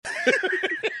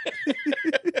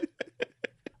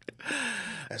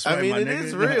That's right, I mean, my it nigga.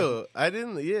 is real. I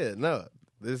didn't. Yeah, no.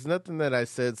 There's nothing that I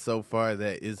said so far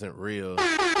that isn't real.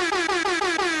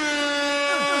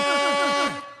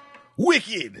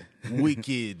 Wicked.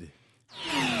 Wicked.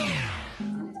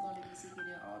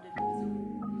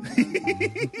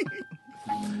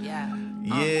 Yeah.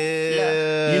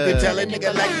 Yeah. You can tell a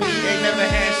nigga like me ain't never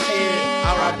had shit.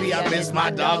 R.I.P. I miss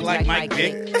my dog like Mike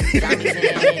Dick.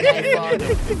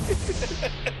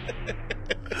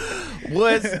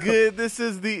 What's good? This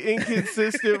is the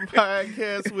Inconsistent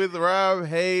Podcast with Rob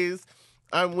Hayes.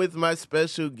 I'm with my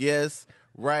special guest,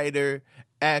 writer,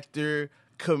 actor,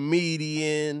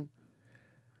 comedian,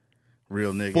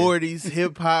 Real nigga. 40s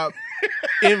hip hop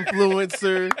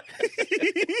influencer.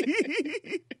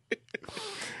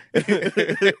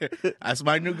 That's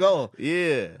my new goal.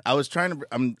 Yeah. I was trying to.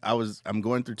 I'm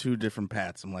going through two different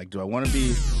paths. I'm like, do I want to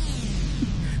be?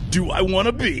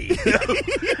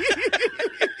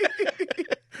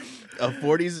 A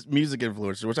 40s music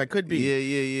influencer, which I could be.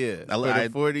 Yeah. For the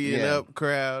 40 and up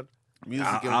crowd, music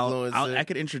influencer. I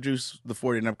could introduce the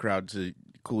 40 and up crowd to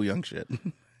cool young shit.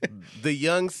 The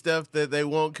young stuff that they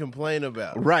won't complain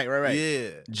about. Right. Yeah.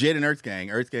 Jid and Earth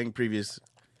Gang, previous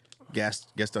guest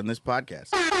on this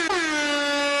podcast. Where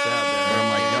I'm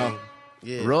like,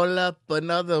 yo, roll up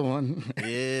another one.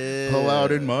 Yeah. Pull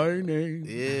out in my name.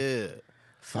 Yeah.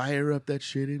 Fire up that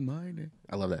shit in my name.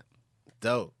 I love that.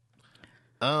 Dope.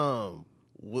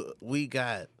 We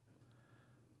got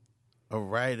a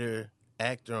writer,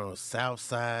 actor on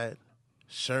Southside,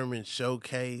 Sherman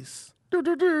Showcase,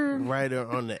 writer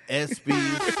on the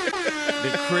ESPYs,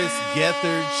 the Chris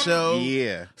Gethard Show,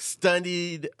 Yeah.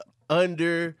 studied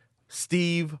under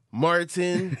Steve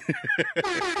Martin.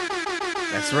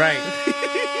 That's right.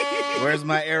 Where's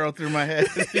my arrow through my head?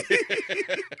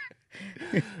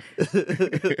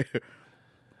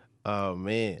 Oh,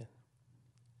 man.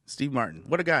 Steve Martin.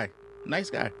 What a guy. Nice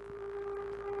guy.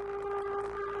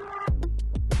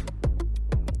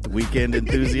 Weekend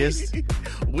enthusiast.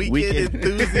 Weekend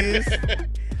enthusiast.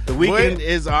 The Weeknd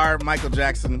is our Michael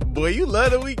Jackson. Boy, you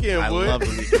love the Weeknd, boy. I love The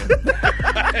Weeknd.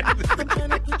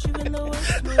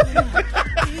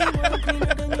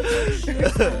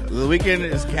 The Weeknd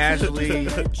is casually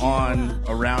on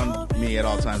around me at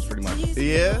all times, pretty much.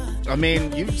 Yeah? I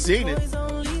mean, you've seen it.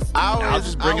 I'll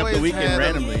just bring up The Weeknd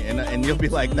randomly, and you'll be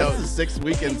like, that's the sixth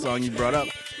Weeknd song you brought up.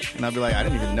 And I'll be like, I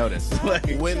didn't even notice.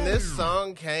 When this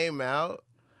song came out,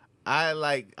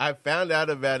 I found out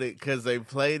about it because they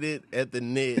played it at the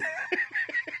Knit.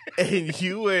 And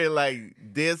you were like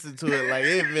dancing to it like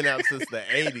it had been out since the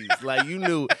 80s. Like you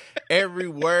knew every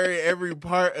word, every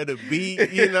part of the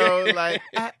beat, you know, like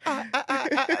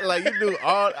like you knew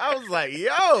all. I was like,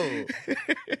 yo,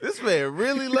 this man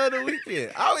really love The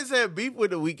Weeknd. I always had beef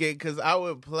with The Weeknd because I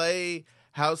would play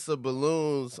House of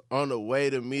Balloons on the way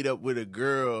to meet up with a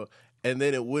girl, and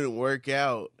then it wouldn't work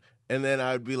out. And then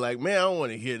I'd be like, man, I don't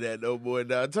want to hear that no more.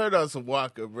 Now turn on some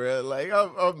Walker, bro. Like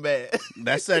I'm mad.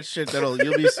 That's that shit you'll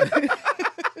be saying.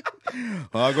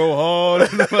 I go hard.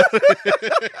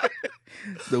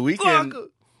 The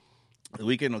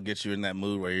Weeknd will get you in that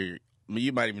mood where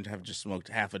you might even have just smoked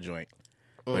half a joint.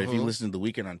 But if you listen to The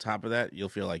Weeknd on top of that, you'll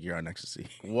feel like you're on ecstasy.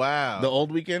 Wow. The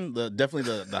old Weeknd,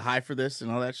 definitely the high for this and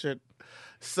all that shit.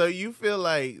 So you feel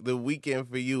like The Weeknd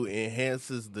for you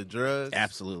enhances the drugs?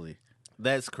 Absolutely.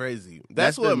 That's crazy.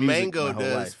 That's what Mango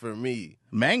does for me.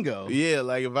 Mango? Yeah,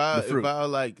 like if I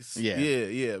like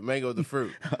yeah, Mango the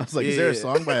fruit. I was like, is there a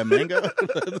song by a Mango?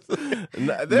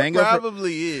 No, there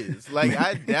probably is. Like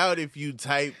I doubt if you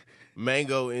type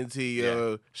Mango into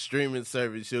your streaming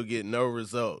service, you'll get no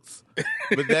results.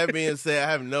 But that being said,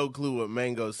 I have no clue what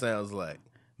Mango sounds like.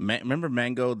 Remember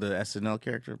Mango, the SNL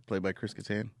character played by Chris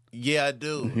Kattan? Yeah, I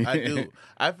do.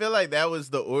 I feel like that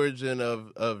was the origin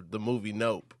of the movie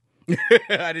Nope.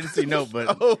 I didn't see Nope,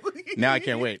 but now I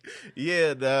can't wait.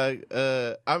 Yeah, dog.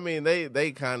 I mean,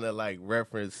 they kind of like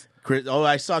reference.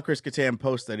 I saw Chris Kattan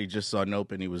post that he just saw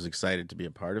Nope and he was excited to be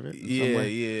a part of it.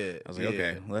 Yeah. I was like,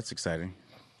 okay, well, that's exciting.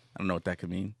 I don't know what that could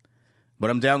mean, but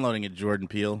I'm downloading it. Jordan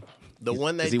Peele, the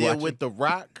one they did with The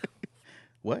Rock.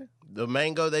 What? The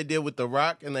Mango they did with The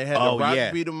Rock, and they had The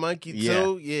Rock be the monkey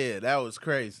too. Yeah, that was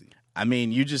crazy. I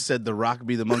mean, you just said The Rock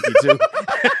be the monkey too.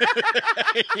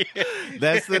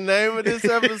 That's the name of this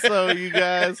episode, you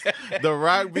guys. The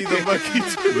Rock be the monkey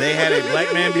too. They had a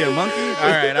black man be a monkey? All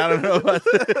right, I don't know about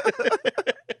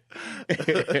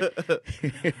that.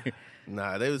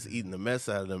 Nah, they was eating the mess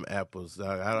out of them apples,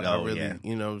 dog.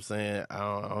 You know what I'm saying? I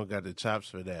don't got the chops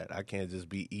for that. I can't just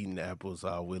be eating apples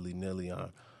all willy-nilly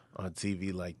on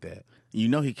TV like that. You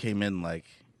know he came in like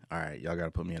all right, y'all got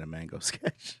to put me in a Mango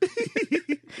sketch.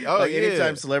 Oh, like yeah.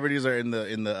 anytime celebrities are in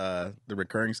the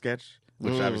recurring sketch,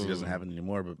 which obviously doesn't happen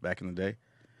anymore, but back in the day,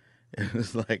 it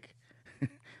was like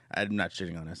I'm not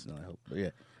shitting on SNL, I hope, but yeah.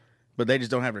 But they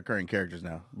just don't have recurring characters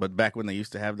now. But back when they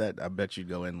used to have that, I bet you'd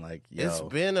go in like, yo. It's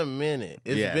been a minute.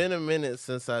 It's Yeah. been a minute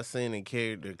since I seen a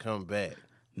character come back.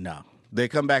 No. They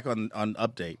come back on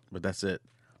Update, but that's it.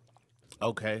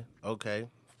 Okay.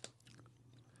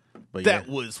 But That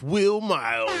yeah. was Will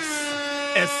Miles,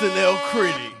 SNL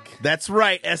critic. That's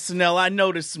right, SNL. I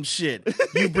noticed some shit.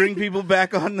 You bring people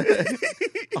back on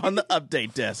the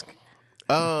update desk.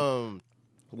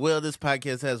 Well, this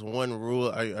podcast has one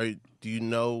rule. Do you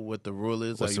know what the rule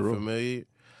is? What's Are the you rule? familiar?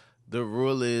 The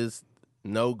rule is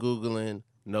no Googling,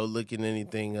 no looking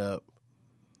anything up,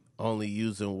 only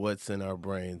using what's in our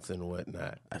brains and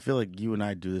whatnot. I feel like you and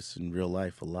I do this in real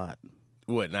life a lot.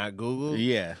 What, not Google?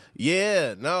 Yeah.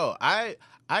 Yeah, no. I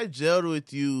gelled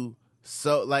with you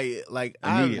so like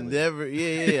I've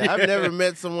Immediately. never I've never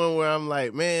met someone where I'm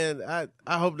like, man,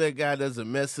 I hope that guy doesn't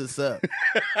mess this up.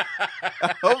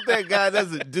 I hope that guy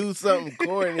doesn't do something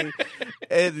corny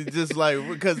and it's just like,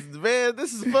 because man,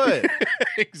 this is fun.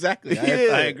 Exactly. Yeah.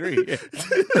 I agree.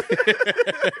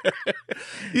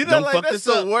 You know, Don't like fuck that's this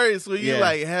the up. worst when you Yeah.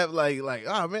 like have like,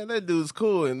 oh man, that dude's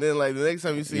cool, and then like the next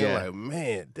time you see him, Yeah. like,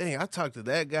 man, dang, I talked to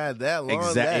that guy that long.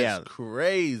 Exact- That's yeah.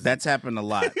 crazy. That's happened a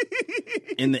lot.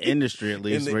 In the industry, at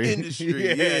least. the where you-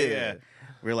 industry, yeah.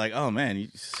 We're like, oh, man.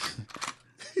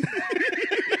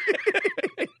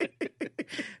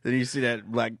 Then you see the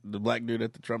black dude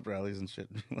at the Trump rallies and shit.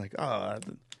 Like, oh,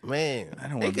 Man, I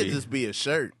don't it wanna could be- just be a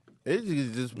shirt. It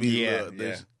could just be Yeah,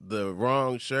 the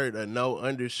wrong shirt or no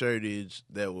undershirtage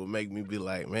that will make me be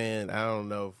like, man, I don't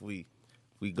know if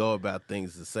we go about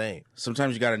things the same.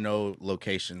 sometimes you got to know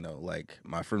location, though. Like,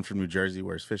 my friend from New Jersey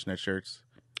wears fishnet shirts.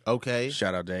 Okay.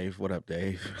 Shout out, Dave. What up,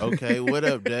 Dave? Okay. What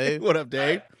up, Dave? What up,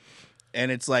 Dave?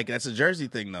 And it's like, that's a Jersey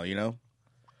thing, though, you know?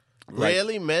 Like,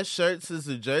 Really? Mesh shirts is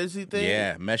a Jersey thing?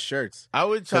 yeah, mesh shirts. I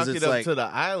would chalk 'Cause it it's up like- to the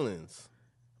islands.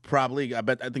 Probably. I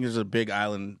think there's a big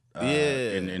island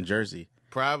Yeah. in Jersey.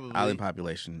 Probably. Island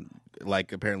population.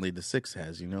 Like, apparently the Six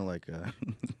has, you know? Like,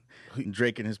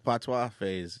 Drake in his patois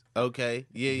phase. Okay.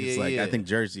 Yeah, It's yeah, like, yeah. I think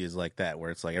Jersey is like that,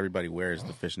 where it's like everybody wears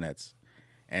the fishnets.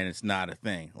 And it's not a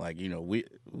thing. Like, you know,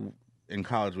 in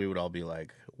college, we would all be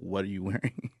like, what are you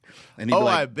wearing? And he'd be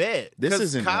I like, bet. this 'Cause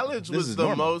isn't- college this was is the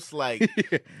normal. most like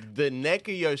the neck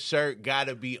of your shirt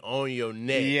gotta be on your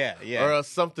neck. Yeah, yeah. Or else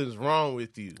something's wrong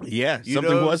with you. yeah, You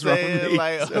something know what was I'm wrong saying? with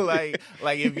me.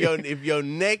 Like if your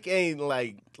neck ain't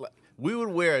like we would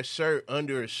wear a shirt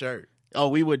under a shirt. Oh,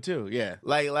 we would too, yeah.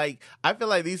 Like I feel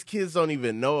like these kids don't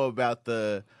even know about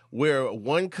the wear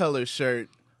one color shirt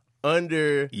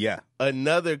under Yeah.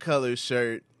 another color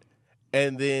shirt,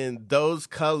 and then those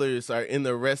colors are in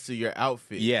the rest of your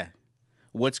outfit. Yeah.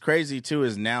 What's crazy too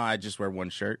is now I just wear one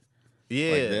shirt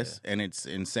Yeah. like this, and it's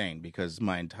insane because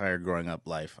my entire growing up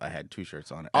life I had two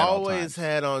shirts on at all Always times.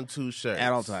 had on two shirts.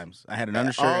 At all times. I had an At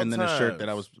undershirt all and then a shirt times. that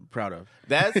I was proud of.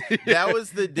 That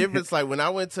was the difference. Like when I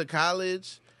went to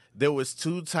college, there was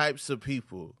two types of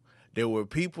people. There were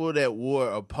people that wore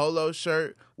a polo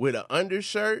shirt with an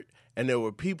undershirt, and there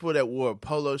were people that wore a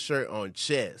polo shirt on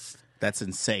chest. That's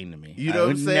insane to me. You know I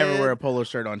what would I'm never saying? wear a polo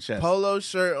shirt on chest. Polo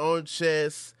shirt on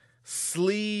chest,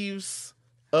 sleeves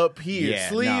up here, Yeah,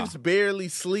 sleeves nah. barely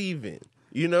sleeving.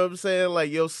 You know what I'm saying?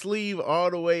 Like your sleeve all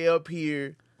the way up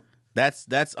here.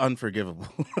 That's unforgivable.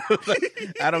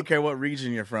 Like, I don't care what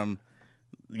region you're from.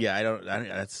 Yeah,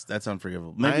 that's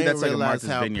unforgivable. I Maybe didn't that's like a realize Martha's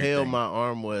how Vineyard pale thing. my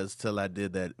arm was till I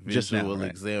did that Just now, visual right.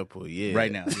 example. Yeah,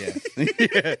 Right now,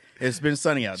 yeah. It's been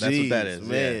sunny out. That's what that Jeez, is.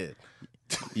 man.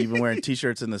 Yeah. You've been wearing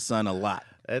t-shirts in the sun a lot.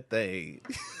 That thing.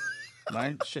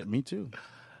 Mine, shit, me too.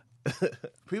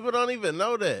 People don't even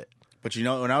know that. But you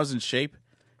know, when I was in shape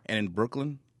and in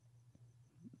Brooklyn,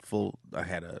 I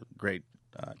had a great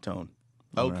tone.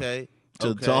 Okay. To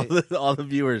okay. all the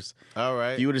viewers, All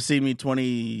right. if you would have seen me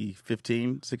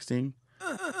 2015, 16,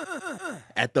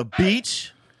 at the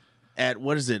beach, at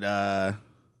what is it,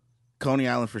 Coney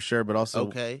Island for sure, but also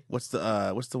Okay. what's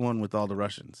the one with all the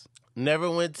Russians? Never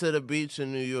went to the beach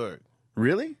in New York.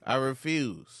 Really? I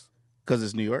refuse. Because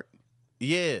it's New York.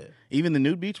 Yeah. Even the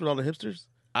nude beach with all the hipsters.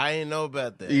 I ain't know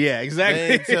about that. Yeah, exactly.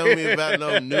 They ain't tell me about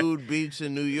no nude beach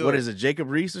in New York. What is it, Jacob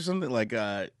Reese or something? Like,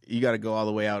 you got to go all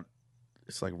the way out.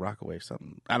 It's like Rockaway or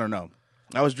something. I don't know.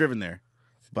 I was driven there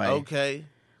Okay.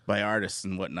 by artists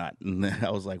and whatnot, and then I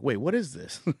was like, wait, what is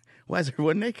this? Why is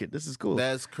everyone naked? This is cool.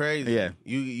 That's crazy. Yeah.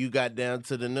 You got down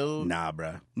to the nude? Nah,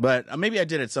 bruh. But maybe I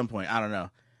did at some point. I don't know.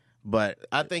 But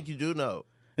I think you do know.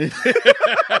 I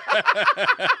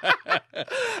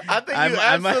think you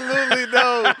absolutely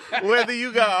know whether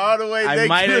you got all the way. I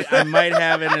might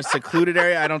have in a secluded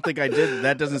area. I don't think I did.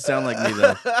 That doesn't sound like me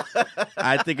though.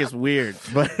 I think it's weird.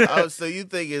 But oh, so you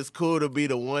think it's cool to be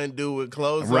the one dude with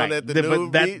clothes on at the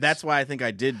nude beach? That's why I think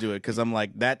I did do it, because I'm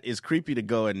like, that is creepy to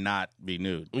go and not be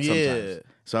nude sometimes. Yeah.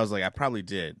 So I was like, I probably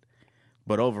did.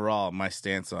 But overall, my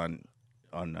stance on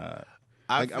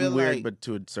I'm weird, like, but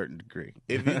to a certain degree.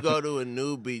 If you go to a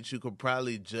nude beach, you could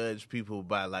probably judge people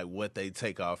by like what they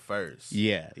take off first.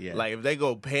 Yeah. Like if they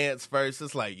go pants first,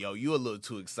 it's like, yo, you a little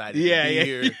too excited to be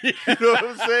here. Yeah. You know what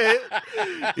I'm saying?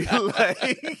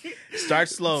 Like, start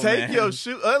slow, take man. your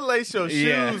shoe, unlace your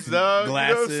shoes, dog.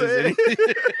 Glasses. You know what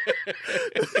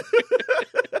I'm saying?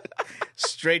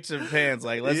 Straight to pants,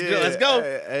 like let's go.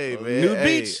 Hey, man, nude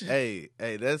beach. Hey,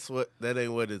 that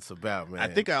ain't what it's about, man. I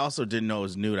think I also didn't know it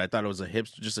was nude. I thought it was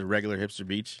just a regular hipster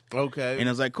beach. Okay, and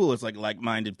it was like cool. It's like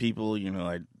minded people, you know,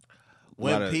 like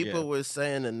when people were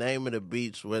saying the name of the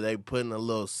beach, were they putting a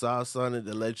little sauce on it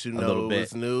to let you know it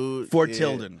was nude? Fort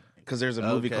Tilden. Because there's a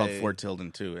movie called Fort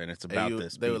Tilden too, and it's about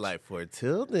this. They beach. were like, Fort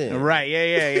Tilden, right?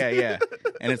 Yeah.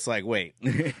 And it's like, wait,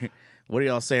 what are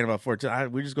y'all saying about Fort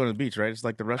Tilden? We're just going to the beach, right? It's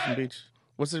like the Russian beach.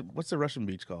 What's the Russian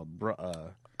beach called?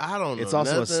 I don't know. It's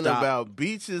also nothing a stop. about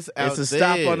beaches out there. It's a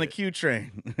stop on the Q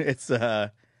train. It's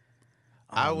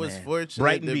I was fortunate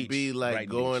Brighton to Beach. be like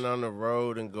Brighton going Beach. on the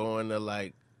road and going to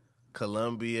like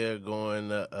Columbia, going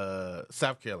to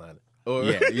South Carolina. Or,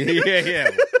 yeah.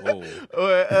 Whoa.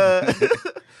 Or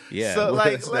yeah. So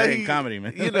like comedy,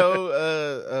 man. You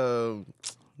know,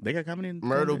 they got comedy in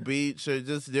Myrtle Beach or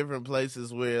just different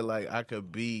places where like I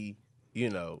could be,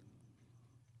 you know,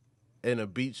 in a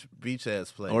beach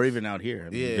ass place, or even out here.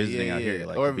 I mean, visiting out here,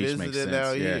 like or the beach makes visiting sense.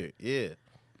 out here. Yeah.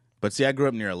 But see, I grew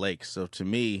up near a lake, so to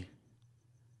me.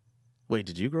 Wait,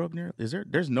 did you grow up near?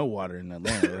 There's no water in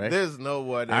Atlanta, right? There's no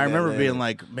water. I remember Atlanta. being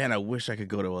like, man, I wish I could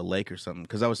go to a lake or something,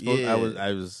 because I was supposed.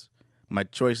 I was. My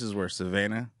choices were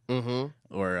Savannah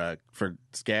or for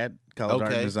SCAD, College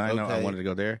Art and Design. I wanted to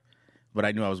go there, but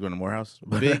I knew I was going to Morehouse.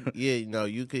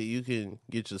 You can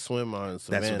get your swim on in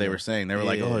Savannah. That's what they were saying. They were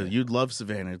like, oh, you'd love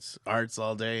Savannah. It's arts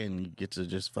all day, and you get to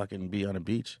just fucking be on a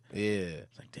beach. Yeah.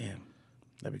 It's like, damn,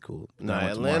 that'd be cool. No,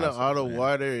 Atlanta, all the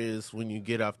water is when you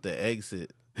get off the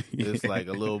exit. It's like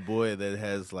a little boy that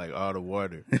has like all the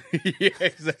water. Yeah,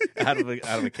 exactly. out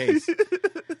of a case.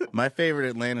 My favorite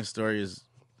Atlanta story is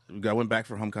I went back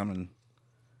for homecoming.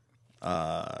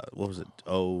 What was it?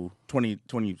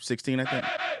 2016, I think.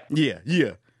 Yeah.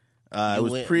 It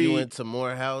was You went to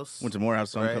Morehouse. Went to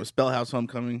Morehouse homecoming. Right. Spellhouse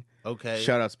homecoming. Okay.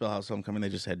 Shout out Spellhouse homecoming. They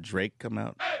just had Drake come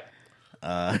out.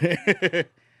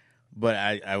 But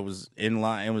I was in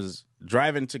line. I was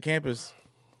driving to campus,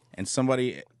 and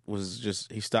somebody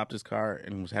he stopped his car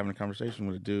and was having a conversation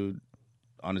with a dude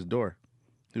on his door.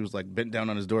 He was like bent down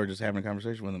on his door, just having a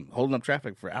conversation with him, holding up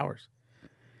traffic for hours.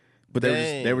 But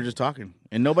they were just talking,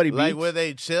 and nobody like beefed. were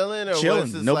they chilling or chilling.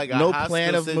 was this No, like a no hostile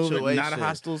plan of situation? movement, not a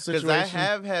hostile situation. Because I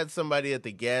have had somebody at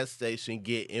the gas station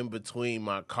get in between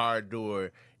my car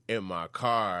door and my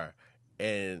car,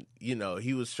 and you know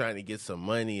he was trying to get some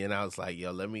money, and I was like,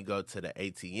 "Yo, let me go to the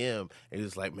ATM." And he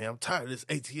was like, "Man, I'm tired of this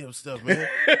ATM stuff, man.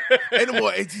 Ain't no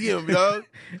more ATM, dog.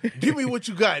 Give me what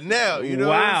you got now." You know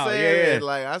what I'm saying? Yeah. And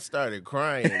like I started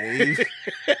crying. And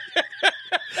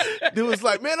dude was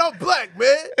like, "Man, I'm black,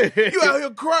 man. You out here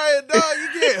crying, dog. You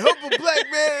can't help a black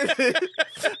man."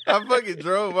 I fucking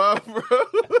drove off, bro.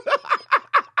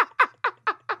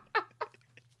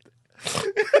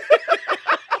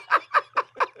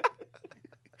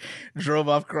 Drove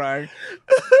off crying.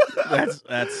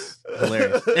 That's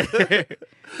hilarious.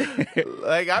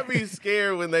 Like I be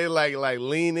scared when they like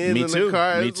lean in Me in too. the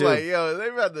car. Me It's too. like, yo, they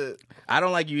about to. I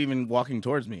don't like you even walking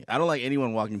towards me. I don't like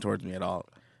anyone walking towards me at all.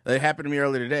 It happened to me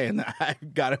earlier today, and I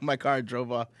got in my car and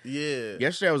drove off. Yeah.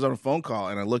 Yesterday, I was on a phone call,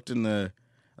 and I looked in the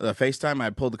FaceTime.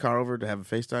 I pulled the car over to have a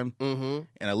FaceTime, and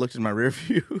I looked in my rear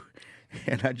view,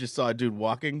 and I just saw a dude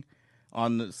walking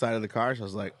on the side of the car. So I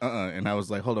was like, and I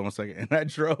was like, hold on 1 second, and I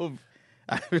drove.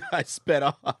 I sped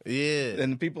off. Yeah.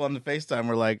 And the people on the FaceTime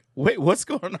were like, wait, what's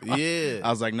going on? Yeah. I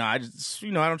was like, no, I just,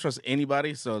 I don't trust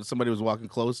anybody. So somebody was walking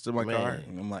close to my car,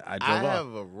 and I'm like, I drove off.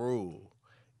 have a rule.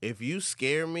 If you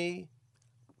scare me,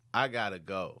 I gotta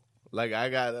go. Like I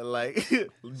gotta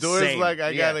doors. Same. Like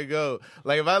I gotta go.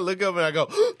 Like if I look up and I go,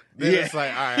 then it's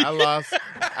like, all right, I lost.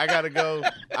 I gotta go.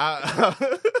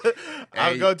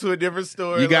 I'll go to a different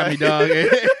store. You got me, dog.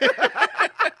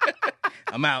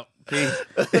 I'm out. Peace.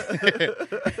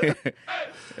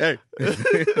 Hey,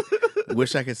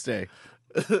 wish I could stay.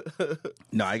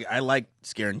 No, I like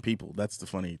scaring people. That's the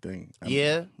funny thing.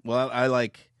 Yeah. Well, I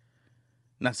like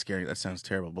not scaring. That sounds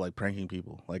terrible, but like pranking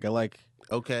people. Like I like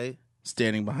Okay.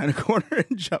 standing behind a corner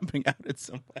and jumping out at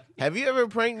somebody. Have you ever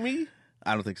pranked me?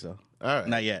 I don't think so. All right.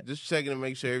 Not yet. Just checking to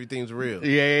make sure everything's real.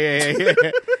 Yeah.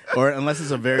 Or unless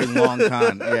it's a very long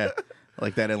con. Yeah.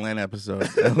 Like that Atlanta episode.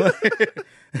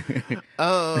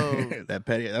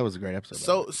 That was a great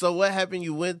episode. So what happened?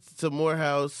 You went to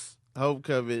Morehouse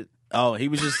Homecoming. Oh, he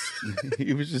was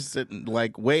just sitting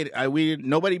like, wait,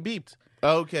 nobody beeped.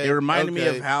 Okay. It reminded me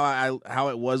of how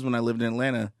it was when I lived in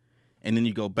Atlanta, and then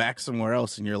you go back somewhere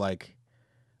else and you're like,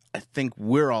 I think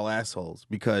we're all assholes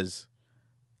because,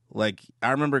 like,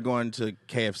 I remember going to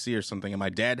KFC or something, and my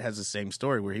dad has the same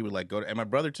story where he would like go to, and my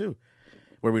brother too,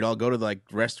 where we'd all go to like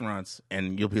restaurants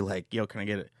and you'll be like, yo, can I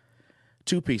get a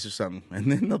 2-piece or something?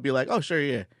 And then they'll be like, oh, sure,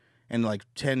 yeah. And like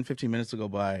 10, 15 minutes will go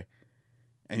by,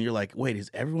 and you're like, wait, has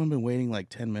everyone been waiting like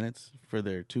 10 minutes for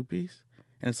their 2-piece?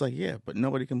 And it's like, yeah, but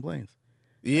nobody complains.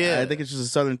 Yeah. I think it's just a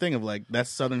Southern thing of like, that's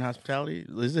Southern hospitality.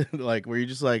 Is it like where you're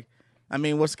just like, I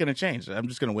mean, what's going to change? I'm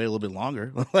just going to wait a little bit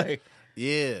longer. Like,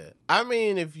 yeah. I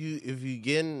mean, if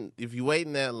you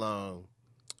waiting that long,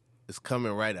 it's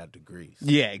coming right out the grease.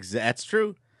 yeah, that's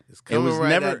true. It's coming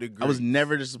right out the grease. I was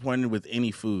never disappointed with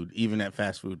any food, even at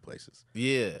fast food places.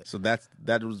 Yeah. So that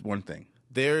was one thing.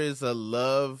 There is a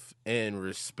love and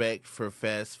respect for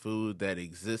fast food that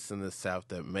exists in the South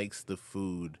that makes the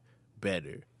food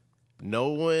better. No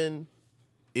one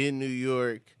in New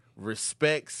York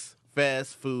respects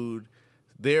fast food.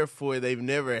 Therefore, they've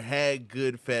never had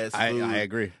good fast food. I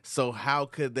agree. So how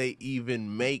could they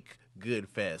even make good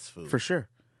fast food? For sure.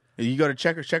 You go to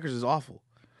Checkers. Checkers is awful.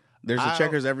 There's a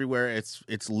Checkers everywhere.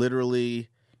 It's literally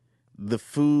the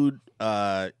food.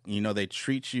 They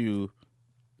treat you.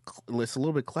 It's a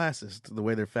little bit classist the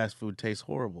way their fast food tastes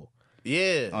horrible.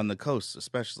 Yeah. On the coast,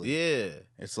 especially. Yeah.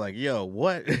 It's like, yo,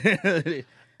 what?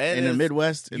 And in the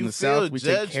Midwest, in the South, we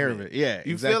take care of it. Yeah,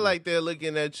 you exactly. feel like they're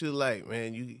looking at you like,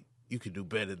 man, you could do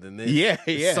better than this. Yeah,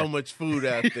 There's so much food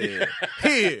out there.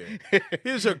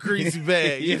 Here's your greasy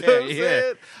bag. You know what I'm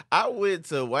saying? I went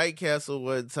to White Castle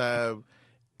one time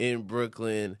in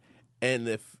Brooklyn, and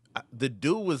the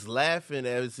dude was laughing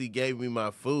as he gave me my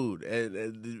food, and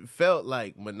it felt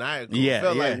like maniacal. Yeah, it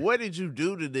felt yeah. like, what did you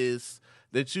do to this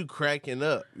that you cracking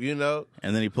up, you know?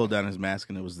 And then he pulled down his mask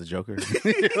and it was the Joker.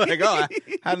 Like, oh,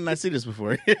 how didn't I see this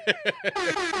before?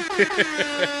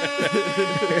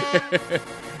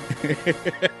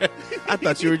 I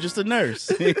thought you were just a nurse.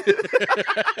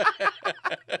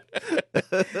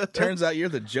 Turns out you're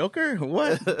the Joker?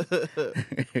 What?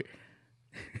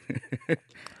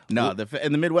 No,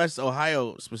 in the Midwest,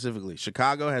 Ohio specifically,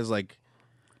 Chicago has like,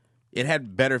 it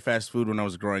had better fast food when I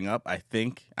was growing up, I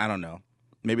think. I don't know.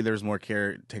 Maybe there's more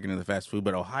care taken to the fast food,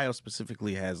 but Ohio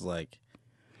specifically has like,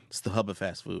 it's the hub of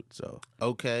fast food. So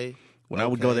Okay. when I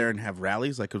would go there and have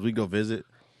rallies, like, because we'd go visit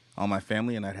all my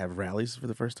family and I'd have rallies for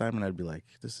the first time and I'd be like,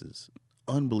 this is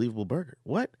unbelievable burger.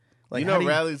 What? Like,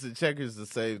 rallies and Checkers the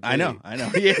same thing. I know.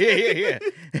 Yeah.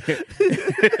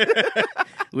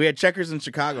 We had Checkers in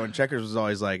Chicago, and Checkers was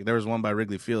always like, there was one by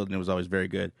Wrigley Field, and it was always very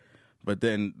good. But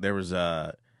then there was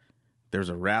a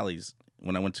rallies.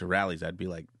 When I went to rallies, I'd be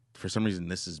like, for some reason,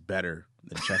 this is better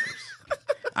than Checkers.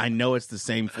 I know it's the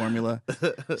same formula,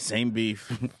 same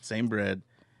beef, same bread,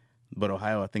 but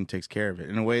Ohio, I think, takes care of it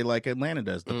in a way like Atlanta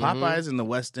does. The Popeyes in the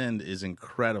West End is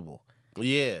incredible.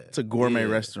 Yeah. It's a gourmet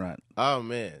restaurant. Oh,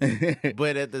 man.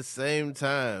 But at the same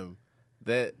time,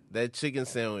 that chicken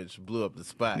sandwich blew up the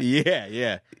spot.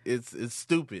 Yeah. It's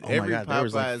stupid. Oh Every my God, Popeyes there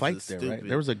was like fights is there, stupid. right?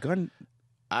 There was a gun.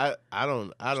 I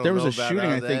don't There was know a about shooting,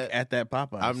 all I think, that. at that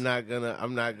Popeyes. I'm not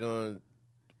gonna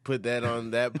put that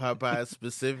on that Popeye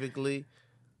specifically.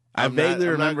 I vaguely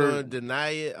remember. I'm not gonna deny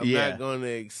it. I'm not gonna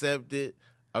accept it.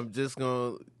 I'm just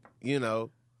gonna,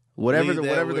 whatever leave the that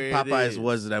whatever the where it Popeyes is.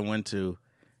 was that I went to,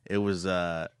 it was.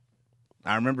 I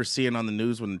remember seeing on the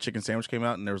news when the chicken sandwich came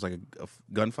out, and there was like a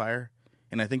gunfire,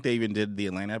 and I think they even did the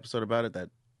Atlanta episode about it, that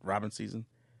Robin season.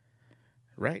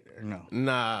 Right or no?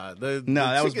 Nah, the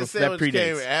that was chicken before, that sandwich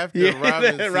came predates. after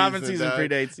Yeah, Robin season dog.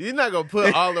 predates. You're not gonna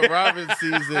put all the Robin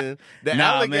season. The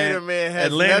alligator man has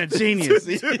Atlanta nothing genius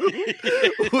to do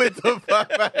with the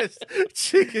Popeyes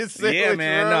chicken sandwich. Yeah,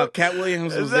 man. bro. No, Cat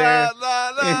Williams was there.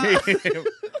 Nah.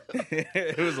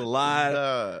 It was a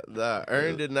lot. Nah.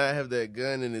 Ern did not have that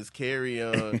gun in his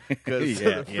carry-on because Yeah,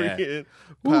 of the freaking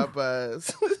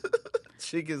Popeyes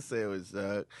chicken sandwich,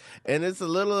 dog. And it's a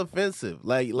little offensive.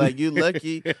 Like you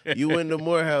lucky you went to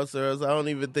Morehouse, or else I don't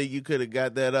even think you could have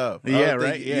got that up. Yeah,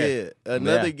 right. Yeah.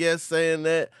 Another Yeah. guest saying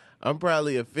that, I'm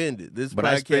probably offended. This But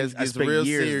podcast I gets spent real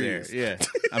years serious. there. Yeah,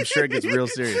 I'm sure it gets real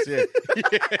serious. Yeah.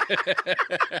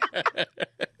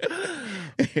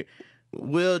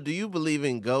 Will, do you believe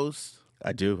in ghosts?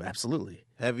 I do, absolutely.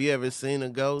 Have you ever seen a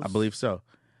ghost? I believe so.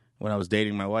 When I was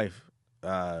dating my wife,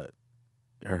 her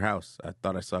house, I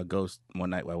thought I saw a ghost one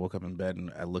night when I woke up in bed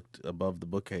and I looked above the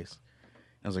bookcase.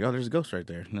 I was like, oh, there's a ghost right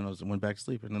there. And then went back to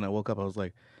sleep. And then I woke up, I was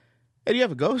like, hey, do you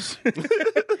have a ghost?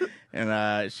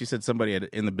 And she said somebody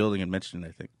in the building had mentioned it,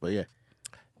 I think. But yeah.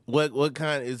 What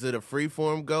kind? Is it a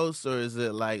freeform ghost or is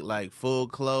it like full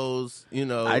clothes? You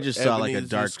know, I just saw like a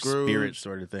Ebenezer dark Scrooge? spirit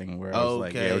sort of thing where I was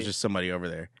like, yeah, it was just somebody over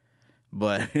there.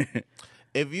 But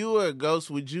if you were a ghost,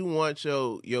 would you want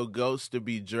your ghost to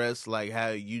be dressed like how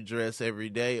you dress every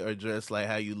day, or dressed like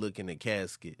how you look in the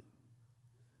casket?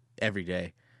 Every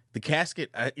day, the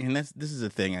casket, and this is a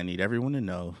thing I need everyone to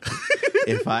know.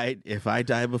 if I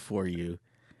die before you,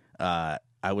 I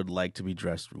would like to be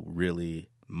dressed really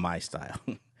my style.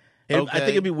 I think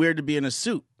it'd be weird to be in a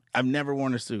suit. I've never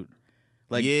worn a suit.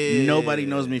 Like nobody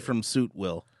knows me from suit.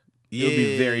 Will it would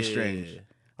be very strange.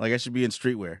 Like I should be in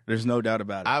streetwear. There's no doubt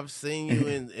about it. I've seen you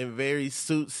in very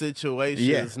suit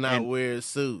situations, wear a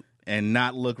suit and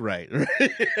not look right.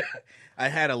 I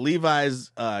had a Levi's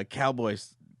cowboy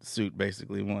suit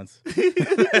basically once.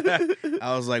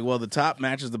 I was like, well, the top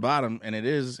matches the bottom, and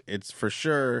it's for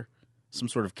sure some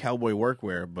sort of cowboy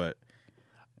workwear, but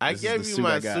I gave you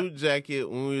my suit jacket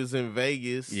when we was in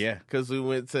Vegas. Yeah. Because we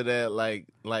went to that like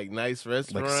nice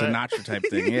restaurant. Like Sinatra type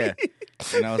thing, yeah.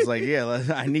 And I was like, yeah,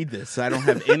 I need this. I don't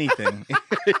have anything.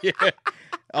 Yeah.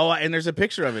 Oh, and there's a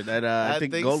picture of it that I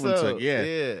think Goldwyn took.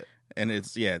 Yeah. And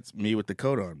it's me with the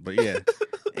coat on. But yeah.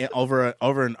 over an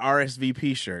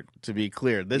RSVP shirt, to be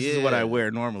clear. This is what I wear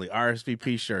normally.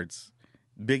 RSVP shirts.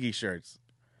 Biggie shirts.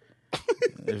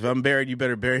 If I'm buried, you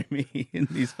better bury me in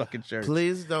these fucking shirts.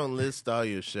 Please don't list all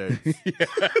your shirts.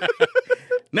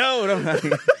 No,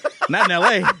 not in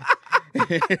LA.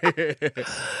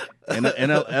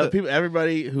 and people,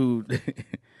 everybody who,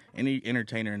 any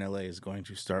entertainer in LA is going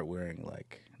to start wearing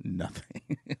like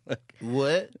nothing. Like,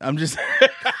 what? I'm just,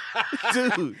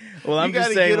 dude. Well, I'm you just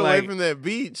gotta saying, get away like, from that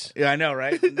beach. Yeah, I know,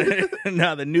 right?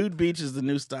 No, the nude beach is the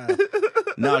new style.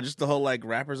 No, just the whole like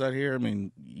rappers out here. I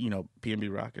mean,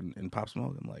 PNB Rock and Pop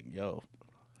Smoke. I'm like, yo,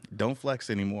 don't flex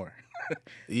anymore.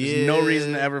 There's no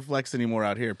reason to ever flex anymore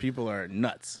out here. People are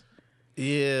nuts.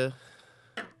 Yeah.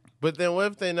 But then what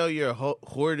if they know you're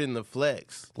hoarding the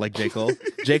flex? Like J. Cole?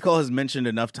 J. Cole has mentioned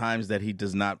enough times that he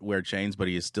does not wear chains, but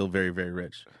he is still very, very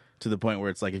rich. To the point where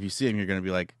it's like, if you see him, you're going to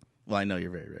be like, well, I know you're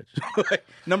very rich. Like,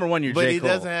 number one, you're J. Cole. But he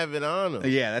doesn't have it on him.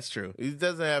 Yeah, that's true. He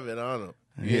doesn't have it on him.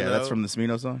 Yeah, that's from the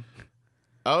Smino song?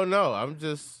 Oh, no, I'm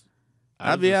just...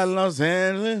 I'll be out in Los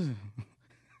Angeles.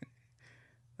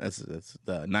 That's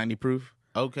the 90 proof.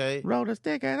 Okay. Roll the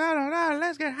stick and I don't know,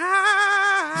 let's get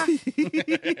high.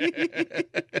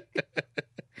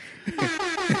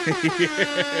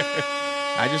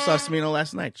 I just saw Smino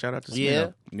last night. Shout out to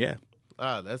Smino. Yeah.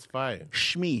 Ah, that's fire.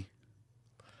 Shmee.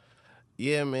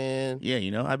 Yeah, man.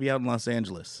 Yeah, I'd be out in Los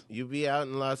Angeles. You be out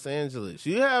in Los Angeles.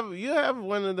 You have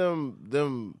one of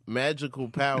them magical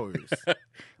powers.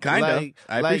 Kind of.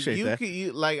 I appreciate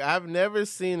that. I've never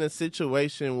seen a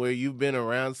situation where you've been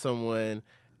around someone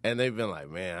and they've been like,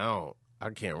 man, I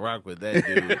can't rock with that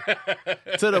dude.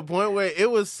 To the point where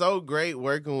it was so great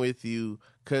working with you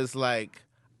because, like,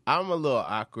 I'm a little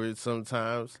awkward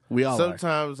sometimes. We all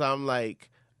Sometimes I'm, like,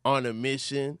 on a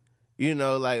mission.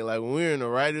 Like when we were in the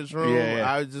writer's room,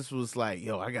 I just was like,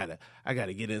 yo, I gotta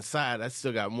get inside. I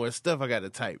still got more stuff I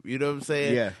gotta type. You know what I'm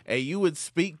saying? Yeah. And you would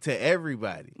speak to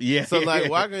everybody. Yeah. So like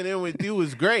walking in with you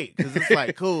was great because it's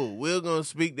like, cool, we're gonna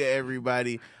speak to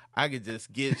everybody. I could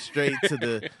just get straight to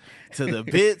the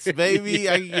bits, baby.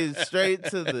 I can get straight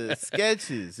to the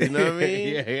sketches. You know what I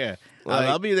mean? Yeah. Like,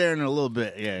 I'll be there in a little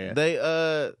bit.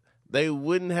 Yeah. They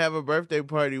wouldn't have a birthday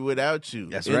party without you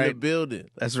That's in right. the building.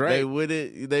 That's right. They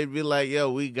wouldn't. They'd be like,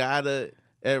 "Yo, we gotta."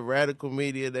 At Radical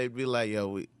Media, they'd be like,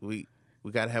 "Yo, we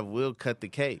gotta have Will cut the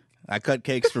cake." I cut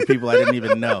cakes for people I didn't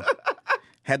even know.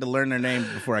 Had to learn their name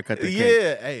before I cut the cake.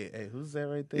 Yeah. Hey, who's that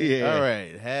right there? Yeah. All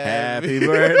right. Happy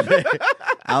birthday.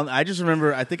 I just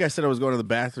remember. I think I said I was going to the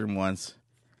bathroom once,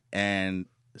 and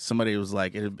somebody was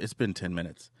like, "It's been 10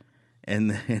 minutes."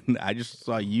 And then I just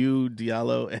saw you,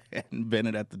 Diallo, and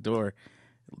Bennett at the door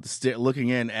looking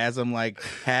in as I'm like,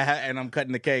 and I'm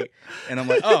cutting the cake. And I'm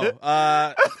like, oh,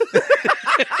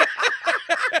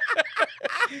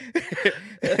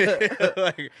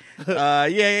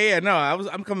 yeah. No,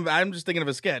 I'm coming. I'm just thinking of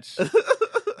a sketch.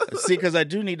 See, because I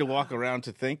do need to walk around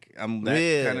to think. I'm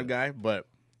that kind of guy. But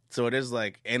so it is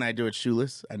like, and I do it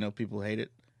shoeless. I know people hate it.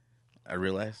 I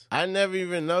realize. I never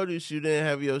even noticed you didn't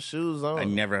have your shoes on. I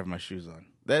never have my shoes on.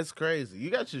 That's crazy. You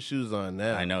got your shoes on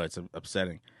now. I know, it's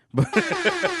upsetting. But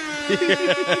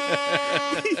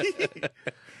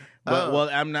But Oh. well,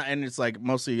 I'm not, and it's like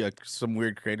mostly some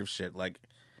weird creative shit. Like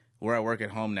where I work at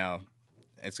home now,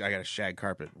 I got a shag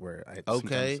carpet where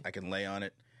sometimes I can lay on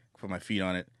it, put my feet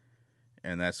on it,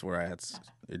 and that's where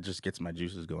it just gets my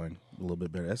juices going a little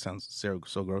bit better. That sounds so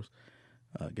gross.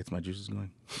 Gets my juices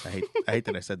going. I hate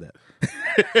that I said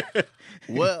that.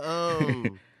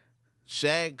 What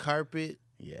shag carpet?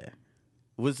 Yeah,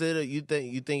 Was it you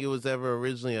think it was ever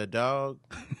originally a dog?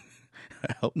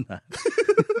 I hope not.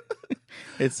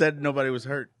 It said nobody was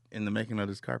hurt in the making of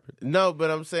this carpet. No,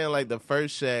 but I'm saying like the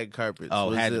first shag carpets. Oh,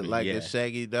 was had to it be, like yeah. a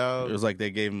shaggy dog? It was like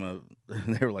they gave him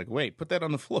they were like, wait, put that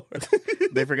on the floor.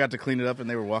 They forgot to clean it up and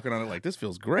they were walking on it like, this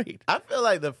feels great. I feel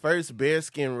like the first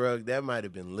bearskin rug that might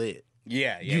have been lit.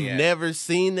 Yeah, You've never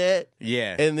seen that?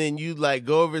 Yeah. And then you like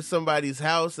go over somebody's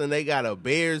house and they got a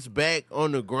bear's back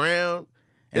on the ground.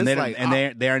 And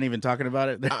It's they aren't even talking about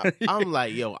it. I'm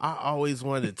like, yo, I always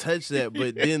wanted to touch that,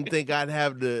 but didn't think I'd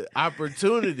have the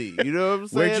opportunity. You know what I'm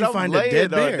saying? Where'd you I'm find a laying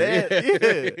dead on bear?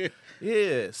 that.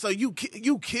 Yeah. So you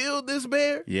killed this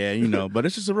bear? Yeah, but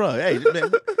it's just a rug. Hey,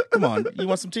 man, come on, you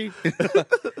want some tea?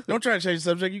 Don't try to change the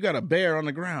subject. You got a bear on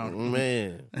the ground.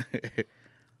 Man.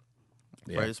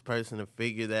 Yeah. First person to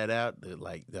figure that out, they're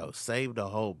like, yo, save the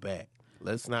whole back.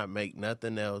 Let's not make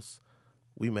nothing else.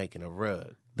 We making a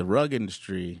rug. The rug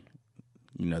industry,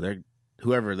 they're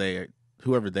whoever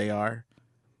they are,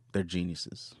 they're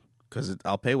geniuses. Because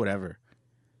I'll pay whatever.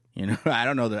 I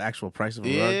don't know the actual price of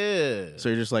a rug. Yeah. So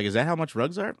you're just like, is that how much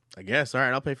rugs are? I guess. All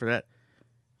right, I'll pay for that.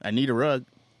 I need a rug.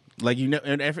 Like,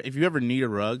 and if you ever need a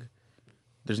rug,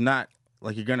 there's not,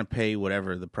 like, you're going to pay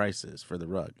whatever the price is for the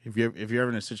rug. If you're ever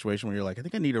in a situation where you're like, I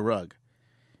think I need a rug,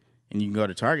 and you can go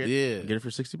to Target and get it for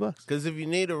 $60. Because if you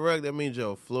need a rug, that means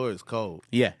your floor is cold.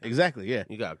 Yeah, exactly, yeah.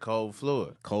 You got cold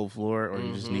floor. Cold floor, or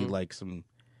you just need, like, some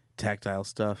tactile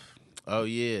stuff. Oh,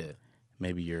 yeah.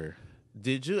 Maybe you're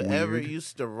Did you weird. ever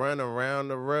used to run around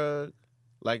the rug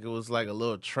like it was like a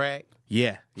little track?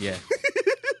 Yeah.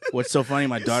 What's so funny,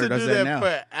 my daughter does that now.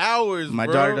 For hours, My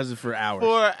bro. daughter does it for hours.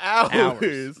 For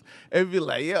hours. And be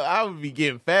like, yo, I would be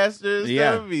getting faster and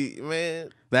Yeah. stuff. Man.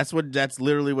 That's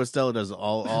literally what Stella does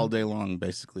all day long.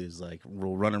 Basically, is like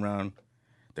we'll run around.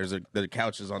 The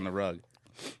couch is on the rug,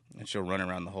 and she'll run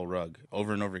around the whole rug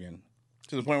over and over again,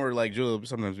 to the point where like Julia will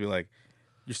sometimes be like,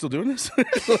 "You're still doing this?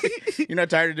 Like, you're not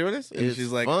tired of doing this?" And It's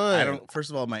she's like, fun. "I don't." First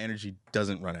of all, my energy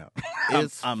doesn't run out.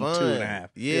 It's I'm fun. 2.5.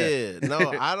 Yeah.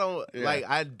 No, I don't Yeah. like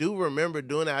I do remember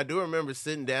doing it. I do remember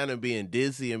sitting down and being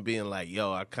dizzy and being like,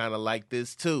 yo, I kinda like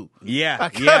this too. Yeah,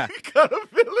 I yeah.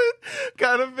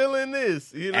 kind of feeling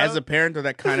this. You know? As a parent, though,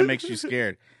 that kind of makes you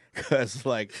scared because,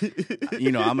 like,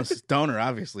 I'm a stoner.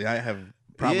 Obviously, I have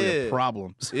probably a Yeah.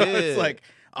 problem. So Yeah. it's like,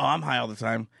 oh, I'm high all the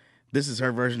time. This is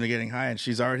her version of getting high, and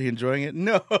she's already enjoying it.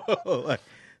 No, like,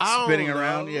 I don't spinning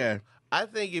around. know. Yeah, I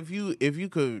think if you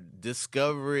could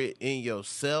discover it in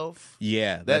yourself,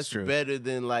 yeah, that's that's true. better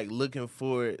than like looking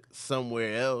for it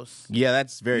somewhere else. Yeah,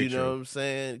 that's very You true. know what I'm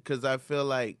saying? Because I feel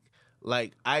like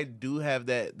I do have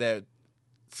that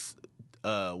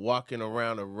walking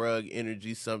around a rug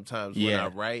energy sometimes when Yeah. I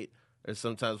write or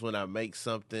sometimes when I make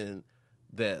something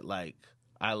that like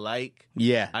I like.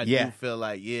 Yeah, I yeah. do feel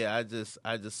like I just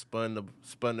spun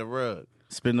the rug.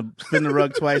 Spin the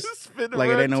rug twice, Spin the like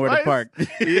it rug ain't nowhere to twice. park.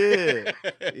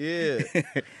 Yeah.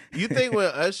 You think when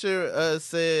Usher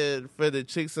said for the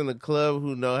chicks in the club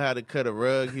who know how to cut a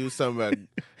rug, he was talking about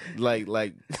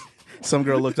like Some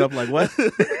girl looked up like, what?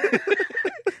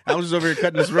 I was just over here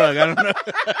cutting this rug. I don't know.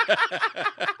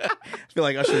 I feel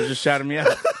like Usher just shouted me out.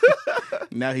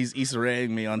 Now he's Issa Raeing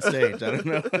me on stage. I don't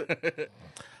know.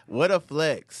 what a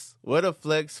flex. What a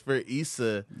flex for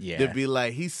Issa Yeah. to be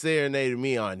like, he serenaded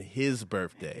me on his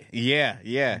birthday. Yeah,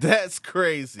 yeah. That's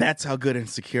crazy. That's how good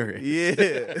Insecure is.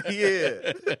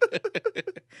 yeah.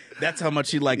 That's how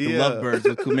much he liked the Yeah. Lovebirds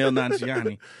with Kumail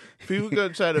Nanjiani. People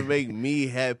gonna try to make me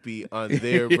happy on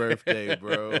their birthday,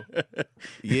 bro.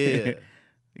 Yeah.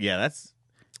 Yeah, that's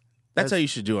how you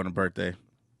should do on a birthday.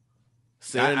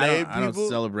 Serenade I don't people.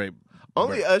 celebrate.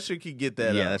 Only Usher can get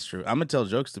that Yeah, up. that's true. I'm gonna tell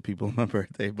jokes to people on my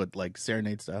birthday, but like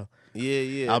serenade style.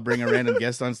 Yeah. I'll bring a random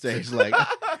guest on stage, like.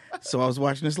 So I was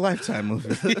watching this Lifetime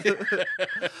movie.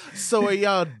 So are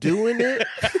y'all doing it?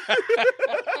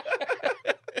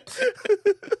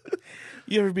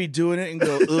 You ever be doing it and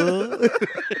go,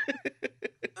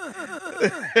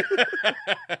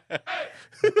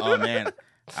 Oh man,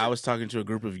 I was talking to a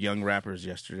group of young rappers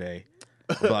yesterday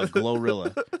about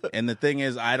Glorilla, and the thing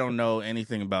is, I don't know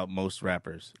anything about most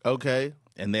rappers, Okay.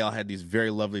 and they all had these very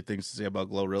lovely things to say about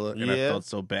Glorilla, and I Yeah. felt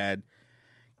so bad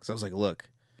because I was like, look,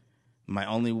 my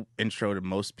only intro to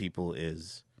most people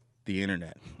is the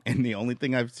internet, and the only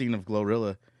thing I've seen of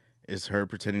Glorilla is her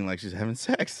pretending like she's having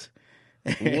sex.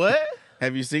 What?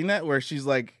 Have you seen that? Where she's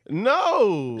like,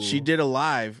 No. she did a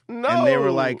live, No. and they were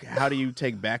like, "How do you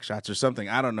take back shots or something?"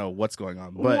 I don't know what's going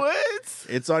on, but What?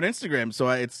 it's on Instagram, so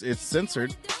it's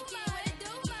censored.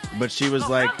 But she was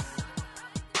like,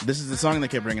 "This is the song they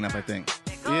kept bringing up." I think.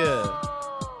 Yeah.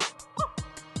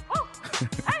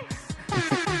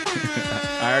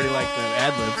 I already like the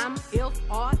ad libs. I'm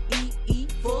F-R-E-E,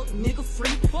 fuck nigga free.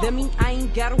 That mean I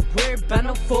ain't gotta worry about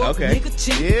no fuck Okay. nigga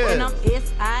cheat. Yeah. And I'm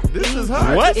S-I-N-G. This is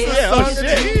hard. What? This is Yeah, song oh, of the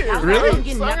shit. year. Really?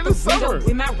 Hanging Song out of the the window summer.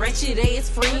 with my ratchet ass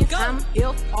friends. I'm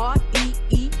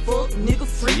F-R-E-E, fuck nigga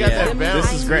free. got that That mean balance,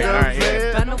 I This is ain't great. gotta All right, worry yeah.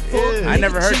 about no fuck Yeah. I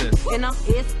never nigga heard cheat. this. And I'm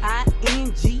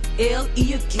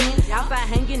S-I-N-G-L-E again. Outside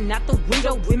hanging out the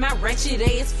window with my ratchet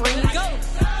ass friends. Go,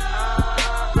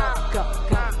 go,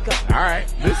 go, go. All right,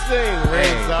 This thing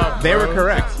rings off. they bro. were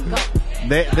correct.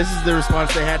 This is the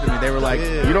response they had to me. They were like,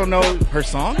 Yeah. "You don't know her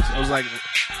songs?" I was like,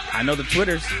 "I know the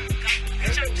Twitters."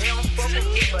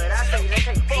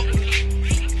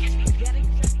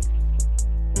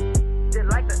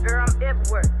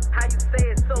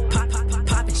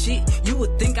 Poppin' shit, you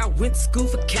would think I went to school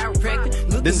for chiropractic.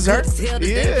 Looking This is her? good as hell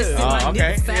today, Yeah. just sent my Oh, okay.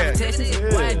 niggas five Yeah. texts.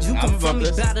 Yeah. Why'd you I'm come about for me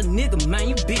this. about a nigga, man?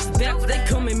 You bitch back, they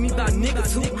come at me about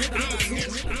niggas too.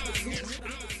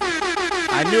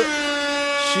 I knew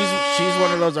she's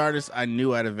one of those artists I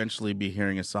knew I'd eventually be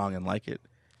hearing a song and like it.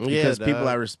 Because people dog.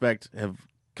 I respect have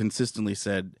consistently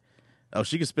said, "Oh,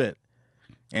 she can spit."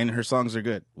 And her songs are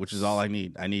good, which is all I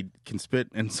need. I need can spit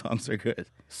and songs are good.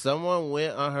 Someone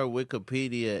went on her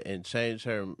Wikipedia and changed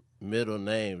her middle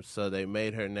name, so they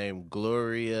made her name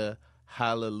Gloria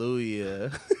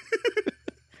Hallelujah.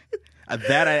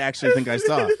 That I actually think I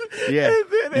saw. Yeah. And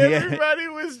then Yeah. everybody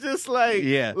was just like,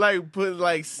 Yeah.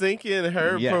 syncing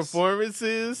her Yes.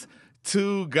 performances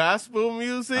to gospel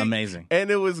music. Amazing. And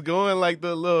it was going like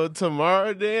the little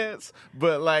Tamara dance,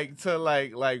 but like to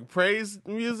like praise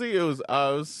music. It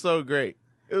was so great.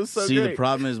 It was so See, great. the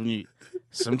problem is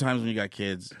sometimes when you got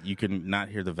kids, you can not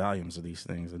hear the volumes of these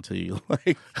things until you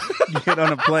you get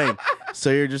on a plane. So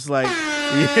you're just like,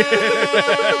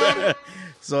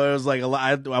 So it was like a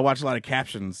lot. I watch a lot of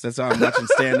captions. That's how I'm watching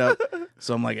stand up.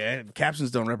 So I'm like, captions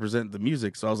don't represent the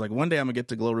music. So I was like, one day I'm gonna get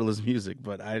to Glorilla's music,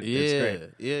 but it's great.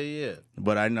 Yeah.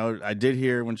 But I know I did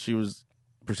hear when she was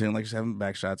pretending like she's having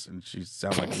back shots and she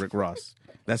sounded like Rick Ross.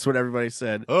 That's what everybody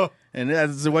said. Oh. And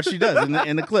that's what she does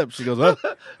in the clip. She goes, and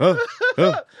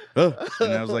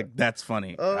I was like, that's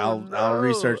funny. I'll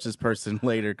research this person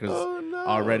later because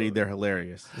already they're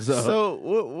hilarious. So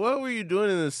what were you doing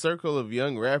in the circle of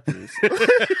young rappers?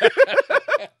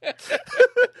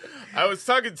 I was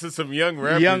talking to some young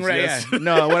rappers. Yeah.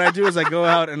 No, what I do is I go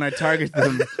out and I target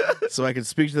them so I can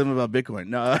speak to them about Bitcoin.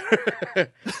 No,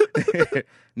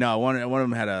 no. One of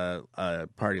them had a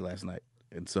party last night,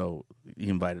 and so he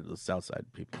invited the Southside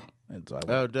people, and so I went.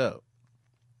 Oh, dope.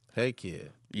 Hey,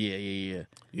 kid. Yeah.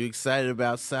 You excited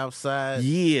about Southside?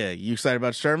 Yeah, you excited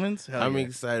about Sherman's? Hell I'm yeah.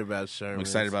 excited about Sherman. I'm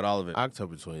excited about all of it.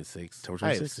 October 26th. October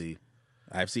 26th. IFC.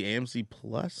 IFC, AMC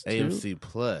Plus, too. AMC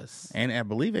Plus. and I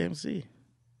believe AMC.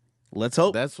 Let's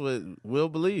hope. That's what Will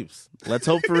believes. Let's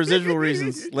hope for residual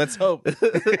reasons. Let's hope.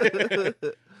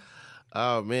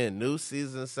 Oh, man. New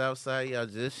season Southside. Y'all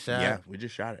just shot. Yeah, we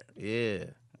just shot it. Yeah.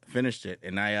 Finished it,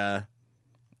 and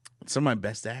some of my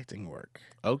best acting work.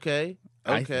 Okay.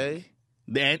 I Okay.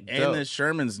 think. And the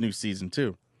Sherman's new season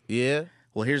too. Yeah.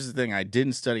 Well, here's the thing: I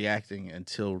didn't study acting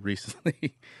until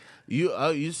recently.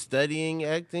 You studying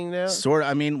acting now? Sort of.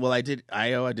 I mean, well, I did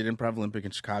IO. I did Improv Olympic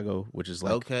in Chicago, which is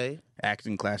like Okay.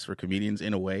 acting class for comedians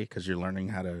in a way because you're learning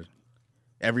how to.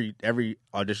 Every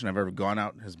audition I've ever gone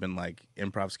out has been like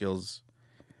improv skills,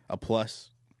 a plus,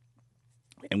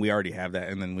 and we already have that.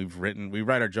 And then we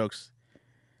write our jokes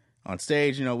on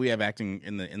stage. You know, we have acting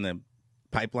in the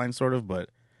pipeline, sort of, but.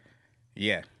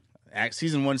 Yeah.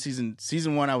 Season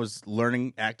one, I was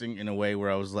learning acting in a way where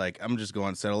I was like, I'm just going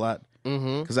on set a lot.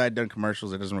 Mm-hmm. Because I had done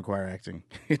commercials. It doesn't require acting.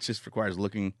 It just requires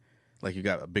looking like you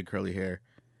got a big curly hair.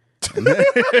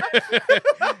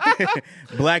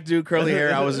 Black dude, curly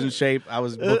hair. I was in shape. I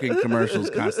was booking commercials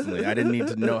constantly. I didn't need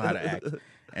to know how to act.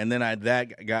 And then I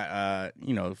got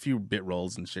a few bit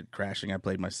roles and shit crashing. I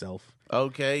played myself.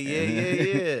 Okay.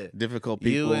 Yeah. Difficult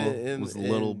You people and- was a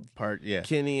little and part. Yeah.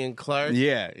 Kenny and Clark.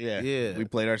 Yeah. Yeah. We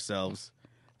played ourselves.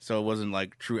 So it wasn't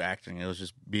like true acting. It was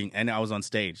just and I was on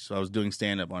stage. So I was doing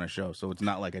stand up on a show. So it's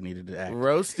not like I needed to act.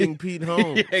 Roasting Pete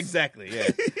Holmes. Yeah, exactly. Yeah.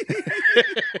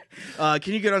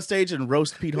 Can you get on stage and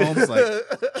roast Pete Holmes? Like,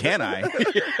 can I?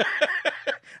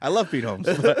 I love Pete Holmes,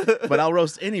 but I'll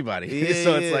roast anybody. Yeah,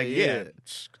 so it's yeah,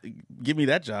 like, give me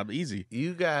that job, easy.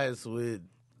 You guys would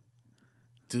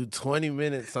do 20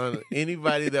 minutes on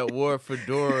anybody that wore a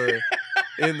fedora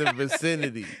in the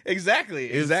vicinity. Exactly.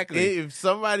 If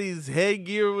somebody's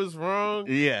headgear was wrong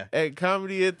Yeah. at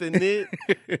Comedy at the Knit,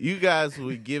 you guys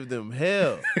would give them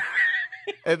hell.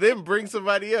 And then bring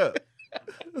somebody up.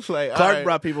 Like, Clark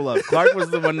brought people up. Clark was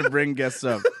the one to bring guests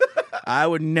up. I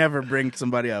would never bring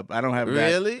somebody up. I don't have that.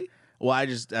 Really? Well, I'm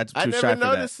too I shy never for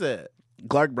noticed that. that.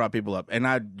 Clark brought people up, and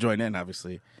I joined in,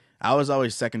 obviously. I was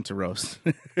always second to roast.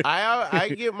 I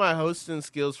get my hosting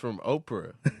skills from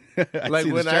Oprah. I Like see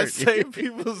the when I shirt. say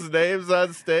people's names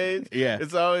on stage, Yeah.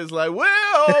 it's always like, Will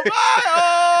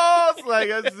Miles! Like,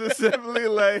 it's just simply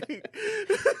like...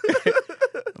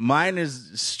 Mine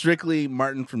is strictly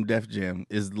Martin from Def Jam.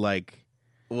 Is like,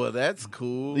 Well, that's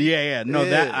cool. yeah. No, Yeah.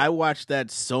 that I watched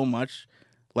that so much.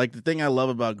 Like the thing I love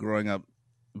about growing up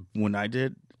when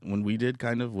we did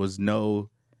kind of was no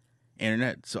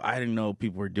internet, so I didn't know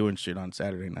people were doing shit on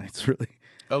Saturday nights really.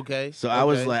 Okay. So I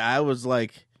was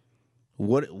like,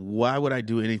 what? Why would I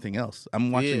do anything else?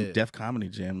 I'm watching Yeah. Def Comedy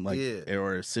Jam, like,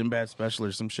 or a Sinbad special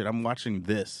or some shit. I'm watching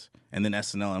this, and then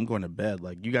SNL. I'm going to bed.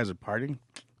 Like, you guys are partying?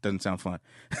 Doesn't sound fun.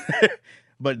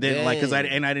 But then, like, because I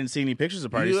didn't see any pictures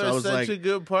of parties, You so I are was such like, a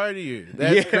good partier.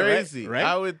 That's Yeah, right, crazy. right?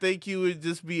 I would think you would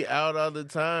just be out all the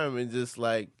time and just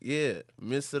like,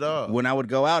 miss it all. when I would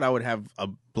go out, I would have a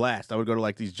blast. I would go to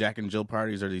like these Jack and Jill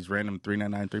parties or these random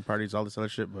 3993 parties, all this other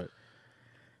shit. But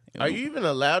Are you even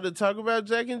allowed to talk about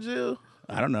Jack and Jill?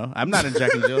 I don't know. I'm not in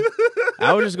Jack and Jill.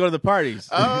 I would just go to the parties.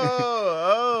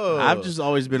 Oh. I've just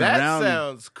always been that around.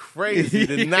 sounds crazy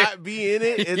to not be in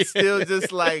it and still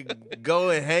just like go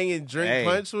and hang and drink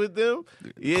punch with them.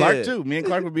 Yeah. Clark too. Me and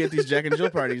Clark would be at these Jack and Jill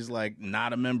parties, like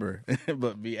not a member,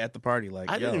 but be at the party. Like,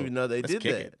 I didn't even know they let's did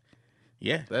kick that. it.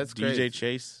 Yeah, That's DJ crazy.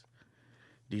 Chase,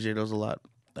 DJ does a lot.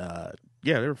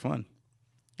 Yeah, they were fun.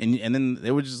 And then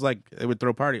they would just like they would throw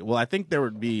a party. Well, I think there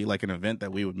would be like an event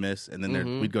that we would miss, and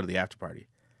then we'd go to the after party.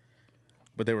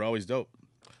 But they were always dope.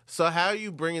 So how are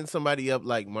you bringing somebody up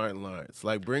like Martin Lawrence?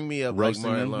 Like bring me up Roasting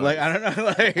like Martin them. Lawrence. Like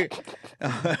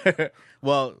I don't know. Like,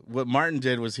 well, what Martin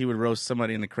did was he would roast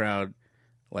somebody in the crowd,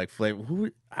 like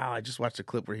Flavor. I just watched a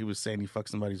clip where he was saying he fucked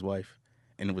somebody's wife,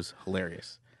 and it was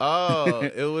hilarious. Oh,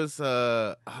 it was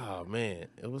oh man.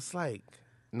 It was like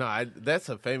that's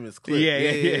a famous clip.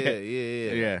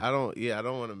 Yeah. I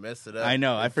don't want to mess it up. I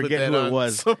know. I and put forget that who it on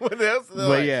was. Someone else. They're But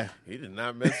like, yeah. he did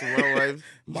not mess with my wife.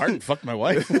 Martin fucked my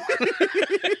wife.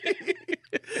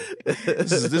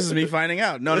 This is me finding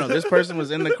out. No, this person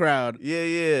was in the crowd.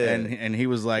 Yeah. And he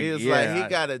was like, he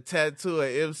got a tattoo of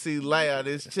MC Light on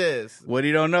his chest. What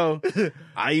you don't know,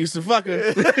 I used to fuck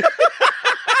her.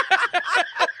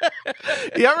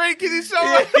 Y'all ready to get this show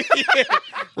on? Yeah.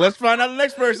 Let's find out the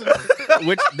next person.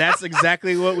 Which that's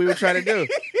exactly what we were trying to do.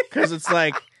 Because it's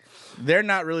like they're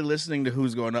not really listening to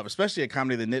who's going up, especially at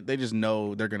Comedy the Knit. They just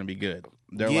know they're going to be good.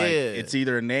 They're like, it's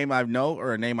either a name I know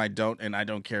or a name I don't, and I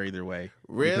don't care either way.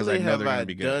 Because I Rarely know have they're going I to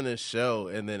be good. done a show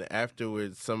and then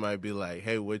afterwards somebody be like,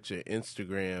 "Hey, what's your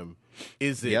Instagram?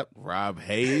 Is it Rob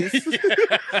Hayes?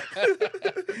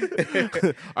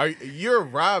 You're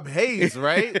Rob Hayes,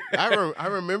 right? I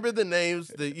remember the names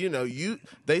that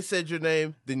they said your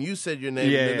name, then you said your name,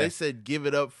 and then they said give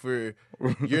it up for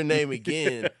your name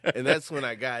again, and that's when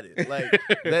I got it. Like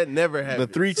that never happened.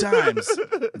 The 3 times.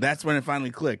 That's when it finally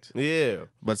clicked. Yeah.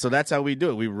 But so that's how we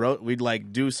do it. We'd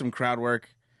like do some crowd work,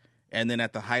 and then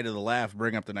at the height of the laugh,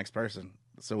 bring up the next person.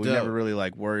 So we never really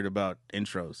like worried about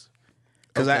intros.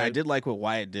 Because I did like what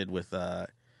Wyatt did with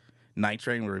Night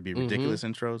Train, where it'd be ridiculous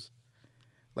intros.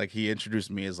 Like he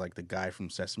introduced me as like the guy from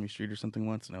Sesame Street or something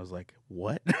once, and I was like,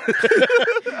 "What?"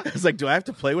 I was like, "Do I have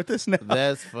to play with this now?"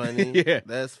 That's funny. Yeah.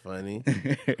 That's funny.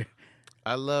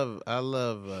 I love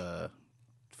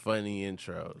funny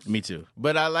intros. Me too.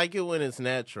 But I like it when it's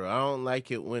natural. I don't like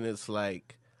it when it's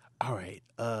like, all right,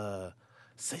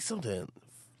 say something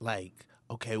like,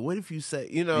 okay, what if you say,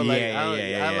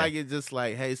 I like it just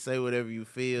like, hey, say whatever you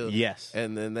feel. Yes.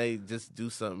 And then they just do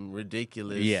something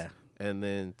ridiculous. Yeah. And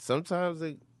then sometimes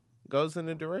it goes in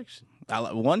a direction.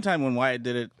 One time when Wyatt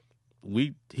did it,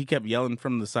 he kept yelling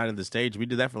from the side of the stage. We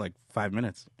did that for like 5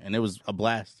 minutes, and it was a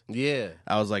blast. Yeah.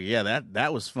 I was like, yeah,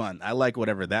 that was fun. I like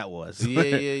whatever that was.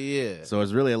 Yeah. So it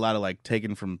was really a lot of like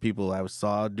taken from people I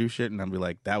saw do shit, and I'd be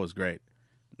like, that was great.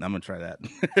 I'm gonna try that.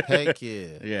 Heck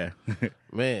yeah. Yeah.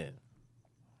 Man.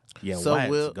 Yeah, So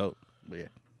Wyatt's goat. But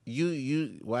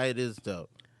yeah. Wyatt is dope.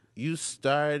 You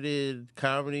started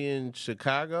comedy in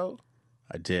Chicago?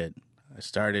 I did. I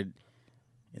started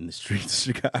in the streets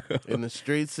of Chicago. In the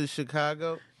streets of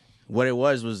Chicago? What it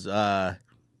was how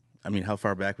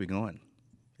far back we going?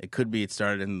 It could be it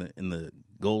started in the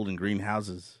gold and green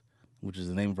houses which is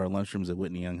the name of our lunchrooms at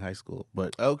Whitney Young High School.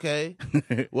 But Okay.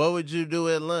 What would you do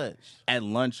at lunch? at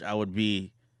lunch, I would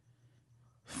be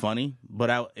funny,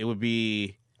 but it would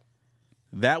be.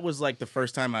 That was like the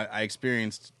first time I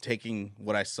experienced taking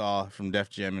what I saw from Def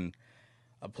Jam and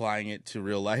applying it to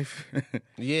real life.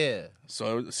 Yeah.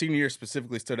 So senior year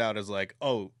specifically stood out as like,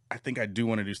 oh, I think I do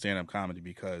want to do stand-up comedy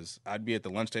because I'd be at the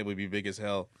lunch table, it'd be big as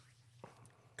hell.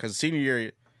 Because senior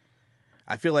year,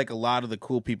 I feel like a lot of the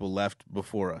cool people left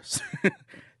before us.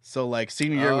 So like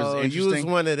senior year was interesting. You was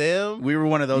one of them? We were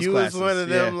one of those classes. You was one of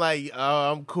them yeah. like,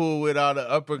 oh, I'm cool with all the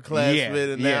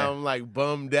upperclassmen, and now I'm like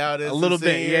bummed out as a little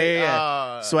bit. senior.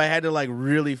 Yeah. So I had to like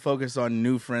really focus on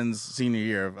new friends senior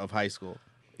year of high school.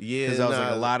 Yeah, because I was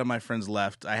like, a lot of my friends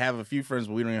left. I have a few friends,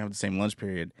 but we don't even have the same lunch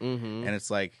period. Mm-hmm. And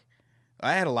it's like,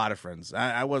 I had a lot of friends.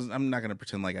 I'm not gonna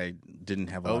pretend like I didn't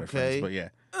have a lot of friends, but yeah.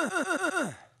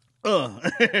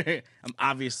 I'm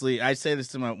obviously. I say this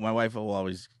to my wife. Will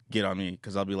always get on me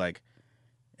because I'll be like,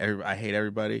 I hate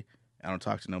everybody. I don't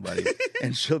talk to nobody,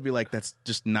 and she'll be like, "That's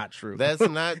just not true. That's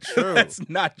not true. That's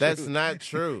not true. That's not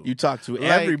true. You talk to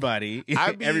everybody.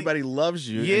 Everybody loves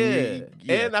you. Yeah.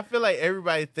 Yeah. And I feel like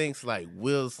everybody thinks like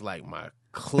Will's like my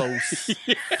close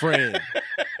friend.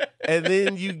 And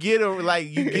then you get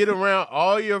around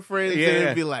all your friends and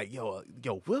it'd be like, yo,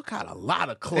 Will got a lot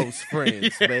of close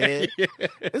friends, man.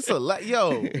 It's a lot,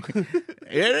 yo.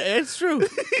 It's true.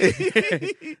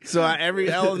 So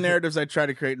all the narratives I try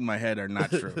to create in my head are not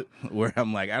true. Where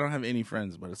I'm like, I don't have any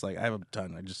friends, but it's like I have a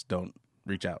ton. I just don't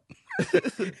reach out.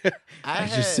 I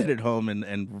just sit at home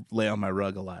and lay on my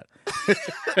rug a lot.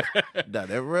 No,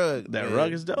 that rug. That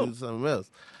rug is dope. Do something else.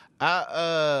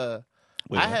 I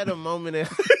had a moment in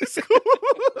high school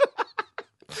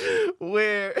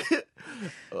where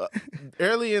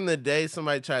early in the day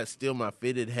somebody tried to steal my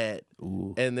fitted hat.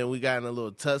 Ooh. And then we got in a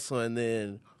little tussle and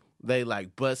then they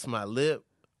like bust my lip.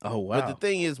 Oh wow. But the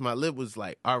thing is my lip was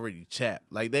like already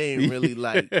chapped. Like they ain't really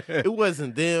like it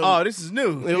wasn't them. Oh, this is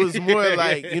new. It was more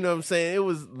like, you know what I'm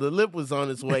saying? The lip was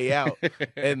on its way out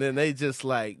and then they just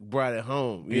like brought it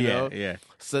home, you know? Yeah.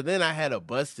 So then I had a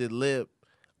busted lip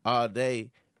all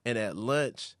day. And at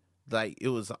lunch, like it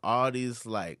was all these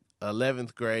like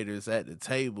 11th graders at the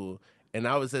table, and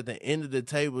I was at the end of the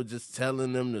table just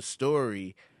telling them the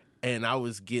story, and I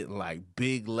was getting like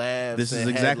big laughs. This is and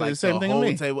exactly had, the same thing whole with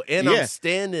me. table, and I'm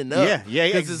standing up. Yeah,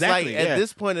 Because exactly. it's like at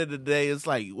this point of the day, it's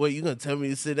like, what, you gonna tell me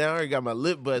to sit down? I already got my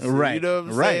lip busted. Right, You know what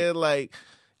I'm right. saying? Like,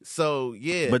 so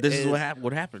yeah. But this is what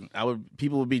happened.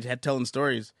 People would be telling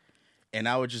stories. And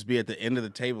I would just be at the end of the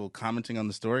table commenting on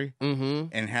the story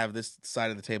and have this side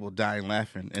of the table dying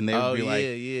laughing. And they would be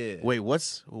like, wait,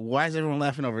 why is everyone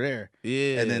laughing over there?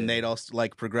 Yeah. And then they'd also,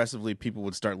 like, progressively, people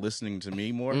would start listening to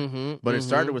me more. But it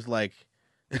started with, like,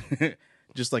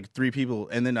 just like 3 people.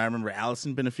 And then I remember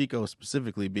Allison Benefico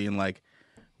specifically being like,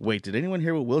 wait, did anyone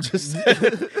hear what Will just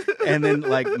said? And then,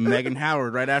 like, Megan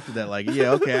Howard right after that, like,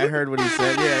 yeah, okay, I heard what he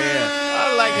said. Yeah.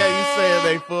 I like how you saying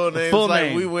they full names. Full like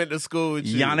name. we went to school with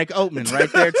you. Yannick Oatman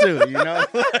right there, too, you know?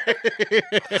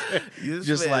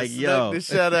 Just like, yo. The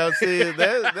shout outs here.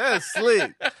 That's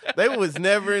slick. They was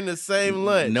never in the same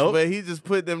lunch. Nope. But he just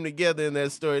put them together in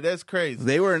that story. That's crazy.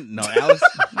 They were, no, Alice.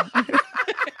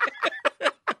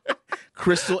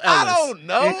 Crystal Ellis. I don't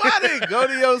know. I didn't go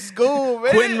to your school,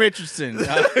 man. Quentin Richardson.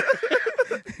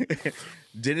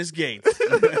 Dennis Gates.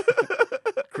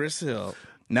 Chris Hill.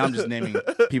 Now I'm just naming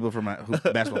people from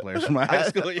basketball players from my high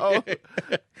school.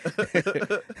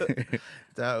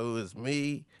 That it was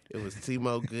me. It was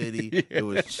Timo Goody. It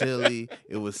was Chili.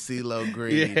 It was CeeLo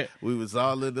Green. Yeah. We was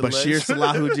all in the Bashir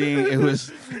lunch. Salahuddin. It was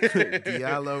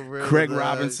Diallo Craig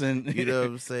Robinson. You know what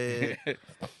I'm saying?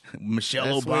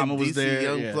 Michelle That's Obama when was DC there.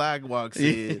 Young Flag walks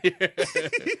in.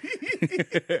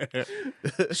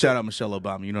 Shout out Michelle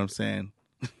Obama. You know what I'm saying?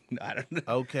 I don't know.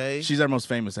 Okay. She's our most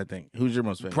famous, I think. Who's your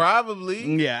most famous?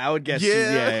 Probably. Yeah, I would guess.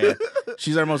 Yeah.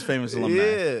 She's our most famous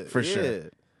alumni. For sure.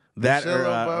 That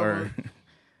or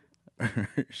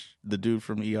the dude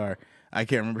from ER. I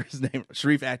can't remember his name.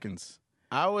 Sharif Atkins.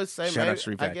 I would say Shout out maybe,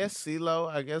 Sharif I Atkins. guess CeeLo.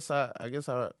 I guess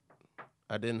I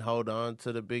didn't hold on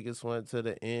to the biggest one to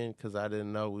the end because I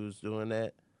didn't know we was doing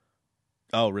that.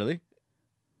 Oh, really?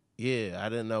 Yeah, I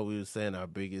didn't know we was saying our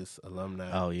biggest alumni.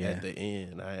 Oh, yeah. At the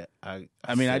end, I'm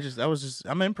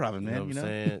improv, man. You know what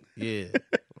I'm saying? Yeah.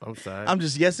 I'm sorry. I'm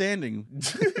just yes-anding.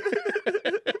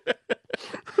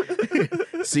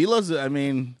 CeeLo's, I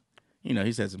mean, you know,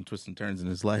 he's had some twists and turns in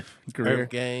his life, career. Earth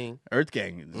Gang.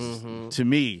 Gang, to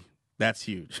me, that's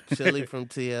huge. Chili from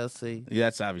TLC. Yeah,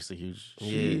 that's obviously huge. She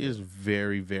Yeah. is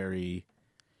very, very,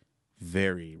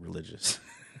 very religious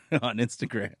on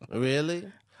Instagram.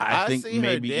 Really? I think see her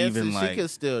maybe dancing. even like she can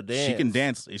still dance. she can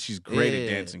dance. She's great at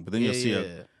Yeah. dancing. But then you'll see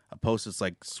Yeah. a post that's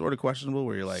like sort of questionable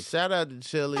where you're like, Shout out to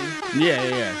Chili.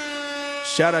 yeah.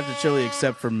 Shout out to Chili,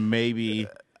 except for maybe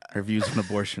her views on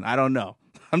abortion. I don't know.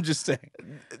 I'm just saying.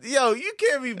 Yo, you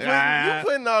can't be you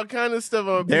putting all kind of stuff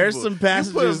on There's people. some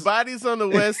passages. You putting bodies on the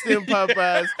West End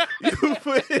Popeyes.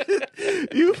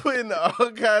 you putting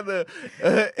all kind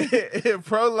of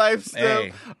pro-life stuff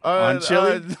Hey, on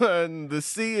Chili? on the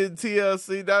C and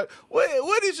TLC. Dog.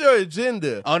 What is your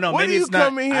agenda? Oh, no, what maybe are you it's not-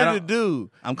 coming I here don't- to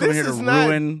do? I'm coming This here to is not-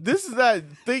 ruin- This is not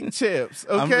Think Champs,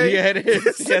 okay? Yeah, it is.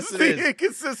 This Yes, is it the is.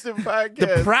 Inconsistent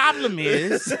Podcast. The problem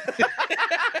is,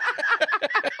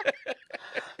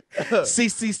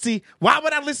 CCC. Why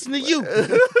would I listen to you?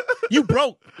 You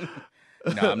broke.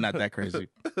 No, I'm not that crazy.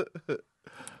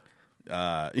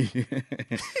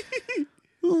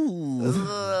 Ooh,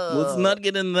 let's not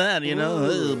get in that. You know.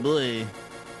 Oh boy.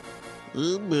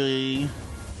 Oh boy.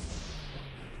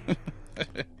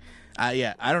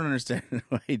 Yeah, I don't understand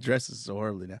why he dresses so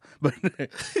horribly now. But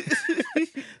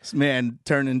this man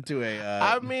turned into a.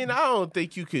 I mean, I don't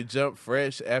think you could jump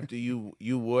fresh after you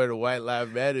wore the White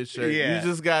Lives Matter shirt. Yeah. You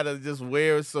just gotta just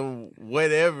wear some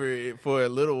whatever for a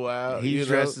little while. he you know?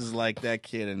 dresses like that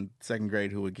kid in second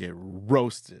grade who would get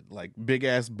roasted, like big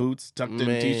ass boots, tucked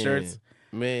in t-shirts.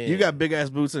 Man, You got big ass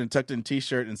boots and a tucked in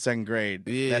t-shirt in second grade.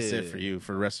 Yeah. That's it for you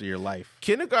for the rest of your life.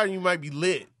 kindergarten. You might be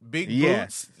lit. Big Yeah.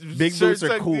 boots. Big shirt boots are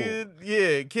tucked cool. in.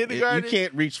 Yeah, kindergarten. You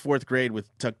can't reach fourth grade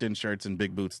with tucked in shirts and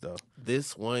big boots though.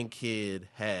 This one kid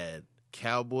had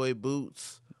cowboy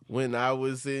boots when I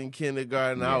was in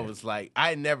kindergarten. I Yeah. was like,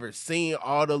 I never seen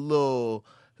all the little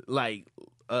like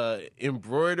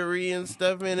embroidery and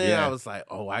stuff in it. Yeah. I was like,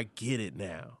 oh, I get it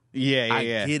now. Yeah, I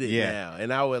get it now.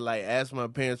 And I would like ask my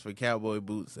parents for cowboy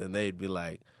boots and they'd be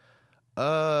like,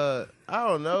 I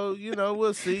don't know,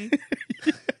 we'll see.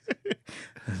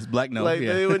 It's black no. Like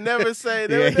yeah. they would never say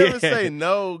say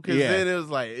no, because Yeah. then it was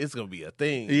like it's gonna be a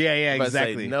thing. Yeah, If I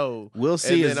exactly. say no, We'll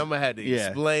see and is- then I'm gonna have to yeah.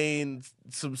 explain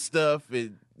some stuff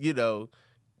and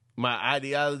my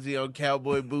ideology on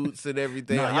cowboy boots and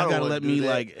everything. No, I y'all don't gotta wanna let do me that.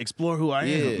 like explore who I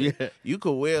am. Yeah. You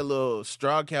could wear a little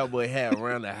straw cowboy hat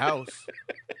around the house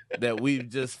that we've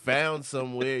just found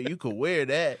somewhere. You could wear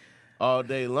that all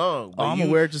day long. But Oh, I'ma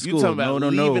you, wear it to You school. talking about No,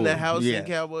 leaving no. the house Yeah. in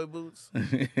cowboy boots?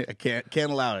 I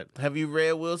can't allow it. Have you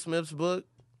read Will Smith's book?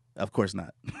 Of course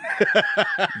not.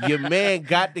 Your man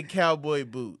got the cowboy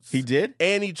boots. He did?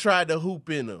 And he tried to hoop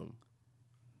in them.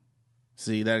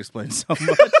 See, that explains so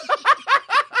much.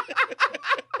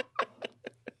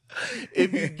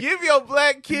 If you give your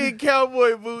black kid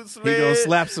cowboy boots, man, He gonna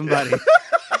slap somebody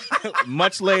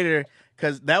much later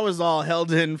because that was all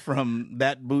held in from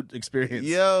that boot experience.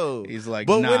 Yo, He's like,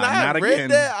 but nah, when I not read again.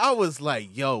 that, I was like,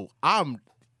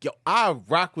 I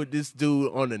rock with this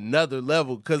dude on another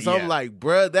level because Yeah. I'm like,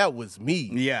 bruh, that was me.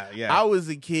 Yeah. I was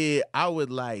a kid. I would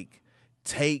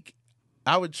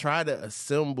try to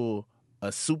assemble a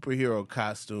superhero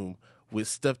costume with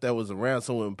stuff that was around.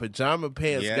 So when pajama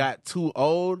pants Yeah. got too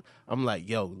old, I'm like,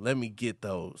 yo, let me get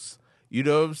those. You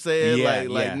know what I'm saying? Yeah,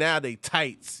 like yeah. now they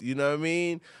tights. You know what I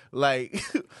mean? Like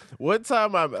one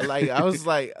time I was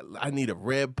like, I need a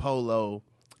red polo.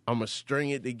 I'm gonna string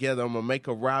it together. I'm gonna make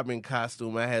a Robin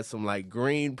costume. I had some like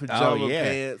green pajama yeah.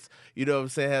 pants. You know what I'm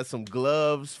saying? Had some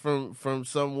gloves from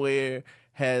somewhere.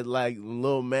 Had like a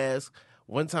little mask.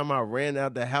 One time I ran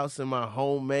out the house in my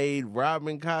homemade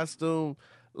Robin costume.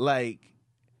 Like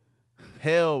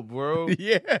hell, bro.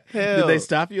 Yeah. Hell. Did they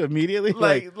stop you immediately?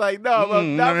 Like no,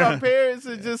 not my parents.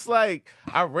 It's just like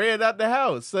I ran out the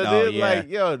house. So then, yeah. like,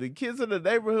 yo, the kids in the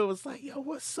neighborhood was like, yo,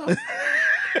 what's up?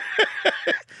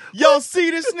 y'all see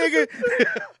this nigga?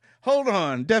 Hold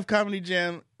on. Def Comedy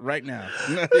Jam right now.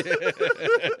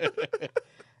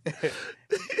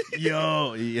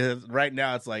 Yo, yeah, right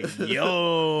now it's like,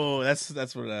 yo, that's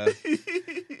what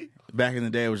back in the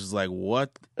day it was just like,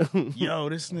 what? Yo,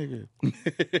 this nigga.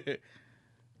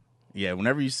 Yeah,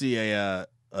 whenever you see a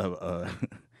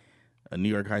New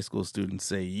York high school student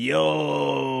say,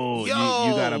 yo, you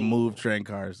gotta move train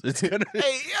cars. It's gonna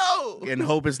Hey, yo. and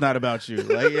hope it's not about you.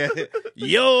 Like, yeah,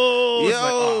 yo, it's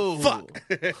like, oh,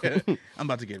 Yo. fuck. I'm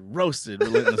about to get roasted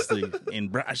relentlessly.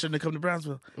 I shouldn't have come to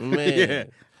Brownsville. Man.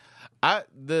 Yeah.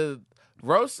 The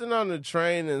roasting on the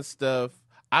train and stuff,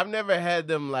 I've never had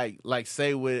them like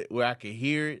say where I could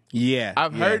hear it. Yeah.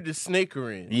 I've yeah. heard the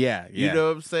snickering. Yeah. You know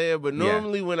what I'm saying? But Yeah.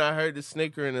 normally when I heard the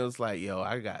snickering, it was like, yo,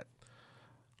 I got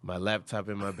my laptop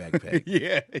in my backpack.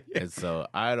 Yeah. And so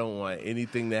I don't want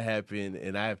anything to happen,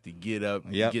 and I have to get up,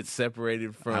 Yep. get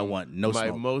separated from I want no my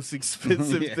smoke. most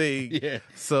expensive Yeah, thing. yeah.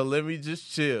 So let me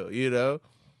just chill, you know?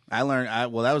 I learned.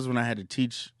 Well, that was when I had to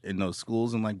teach in those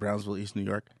schools in like Brownsville, East New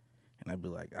York, and I'd be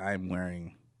like, I'm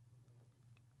wearing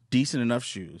decent enough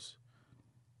shoes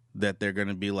that they're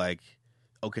gonna be like,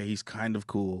 okay, he's kind of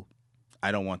cool.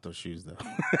 I don't want those shoes though.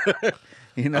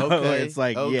 You know, Okay, it's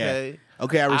like, okay. yeah,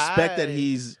 okay. I respect that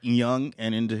he's young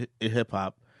and into hip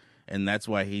hop, and that's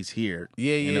why he's here.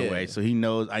 Yeah, in yeah. a way. So he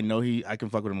knows. I know I can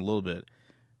fuck with him a little bit.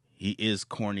 He is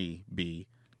corny B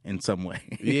in some way.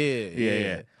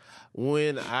 Yeah.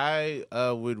 When I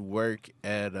would work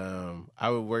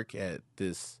at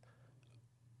this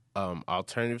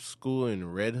alternative school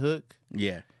in Red Hook,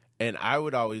 Yeah. and I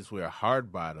would always wear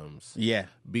hard bottoms Yeah.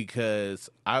 because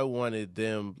I wanted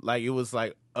them, like, it was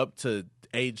like up to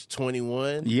age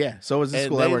 21. Yeah. So was the And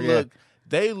school I worked at.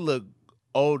 they look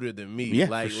older than me. Yeah,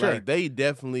 like, for sure. like they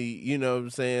definitely, you know what I'm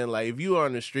saying? Like, if you were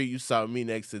on the street, you saw me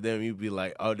next to them, you'd be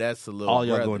like, oh, that's a little All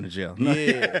y'all brother. going to jail.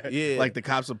 Yeah, yeah. Like the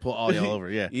cops would pull all y'all over.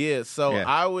 Yeah. Yeah, so Yeah.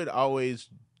 I would always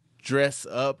dress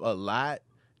up a lot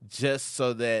just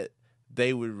so that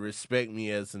they would respect me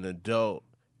as an adult.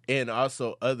 And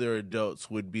also other adults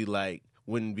wouldn't be like,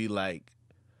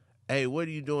 hey, what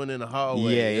are you doing in the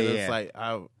hallway? Yeah, and yeah, it's yeah. like,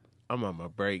 I'm on my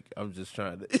break. I'm just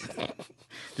trying to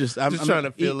I'm trying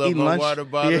to fill up eating my lunch. water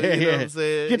bottle. Yeah, You know yeah. what I'm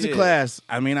saying? Get to Yeah. class.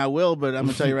 I mean, I will, but I'm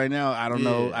gonna tell you right now, I don't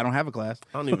know. Yeah. I don't have a class.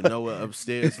 I don't even know what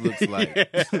upstairs looks like.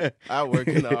 I work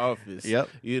in the office. Yep.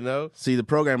 You know? See, the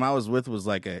program I was with was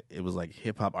like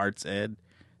hip hop arts ed.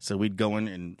 So we'd go in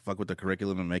and fuck with the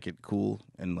curriculum and make it cool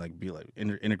and like be like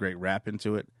integrate rap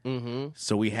into it. Mm-hmm.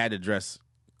 So we had to dress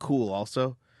cool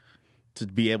also to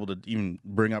be able to even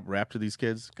bring up rap to these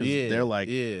kids because Yeah. they're like,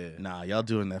 yeah. nah, y'all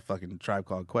doing that fucking Tribe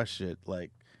Called Quest shit.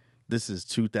 Like, this is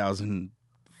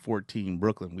 2014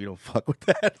 Brooklyn. We don't fuck with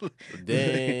that.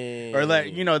 Dang. Or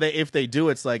like, you know, if they do,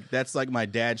 it's like that's like my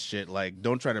dad's shit. Like,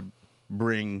 don't try to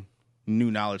bring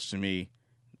new knowledge to me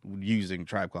using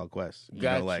Tribe Called Quest. You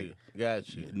Got know, like, you. Got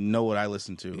you. know what I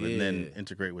listen to and then Yeah.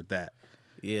 integrate with that.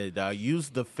 Yeah, dog. Use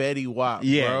the Fetty Wap,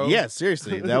 Yeah, bro. yeah,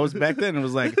 seriously. That was back then. It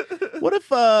was like, what if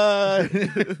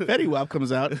Fetty Wap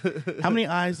comes out? How many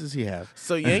eyes does he have?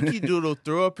 So Yankee Doodle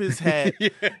threw up his hat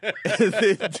and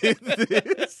then did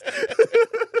this.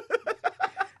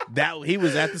 That he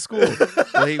was at the school.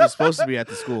 Well, he was supposed to be at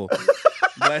the school.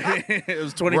 But it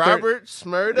was 2013. Robert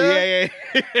Smurda?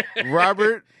 Yeah.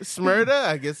 Robert Smurda?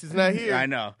 I guess he's not here. I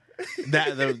know.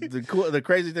 That the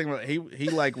crazy thing about he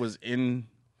like was in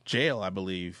jail, I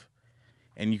believe,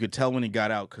 and you could tell when he got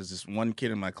out because this one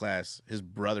kid in my class, his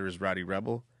brother is Rowdy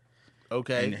Rebel,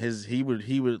 Okay. and he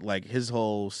would like his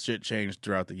whole shit changed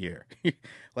throughout the year.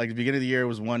 Like the beginning of the year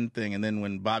was one thing, and then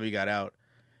when Bobby got out,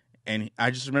 and I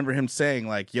just remember him saying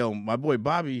like, "Yo, my boy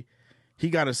Bobby,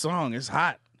 he got a song. It's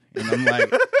hot," and I'm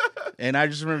like. And I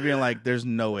just remember being like, "There's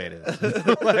no way it is."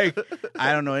 Like,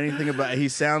 I don't know anything about. He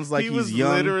sounds like he he's was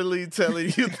young. literally telling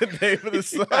you the name of the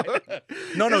song.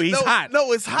 No, he's hot.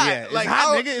 No, it's hot. Yeah, Like, it's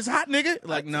hot, I nigga. It's hot, nigga.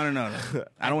 Like, no.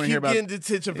 I don't want to hear keep about. getting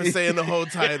detention for saying the whole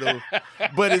title,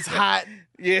 but it's hot.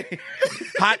 Yeah,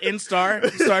 hot in star.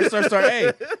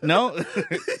 Hey, no.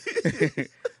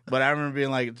 But I remember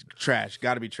being like, trash.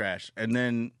 Got to be trash. And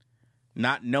then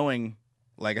not knowing,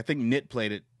 like, I think Nit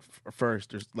played it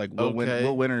first, or like Will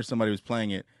Winter or somebody was playing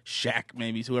it. Shaq,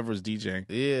 maybe whoever was DJing.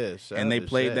 Yeah, shout And out they to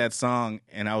played Shaq. that song,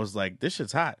 and I was like, this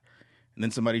shit's hot. And then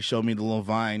somebody showed me the little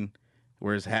vine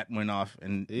where his hat went off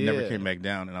and never Yeah. came back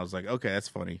down. And I was like, okay, that's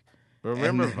funny.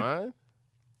 Remember and- Vine?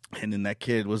 And then that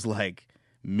kid was like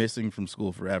missing from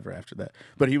school forever after that.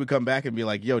 But he would come back and be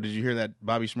like, yo, did you hear that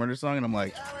Bobby Shmurda song? And I'm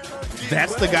like,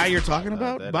 that's the guy you're talking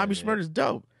about? that Bobby ain't it. Shmurda's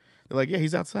dope. They're like, yeah,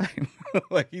 he's outside.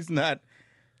 Like, he's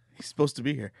supposed to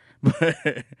be here.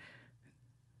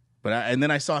 And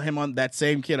then I saw him on that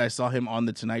same kid. I saw him on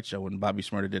the Tonight Show when Bobby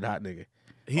Shmurda did Hot Nigga.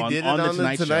 He did it on the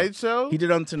Tonight Show? He did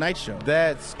it on the Tonight Show.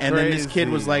 That's And then this kid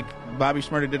was crazy. like, Bobby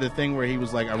Shmurda did a thing where he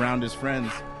was like around his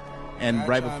friends, and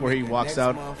right before he walks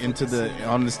out into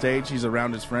on the stage, he's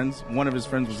around his friends. One of his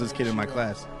friends was this kid in my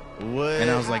class, what? and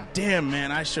I was like, "Damn,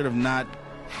 man, I should have not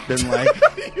been like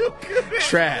You couldn't-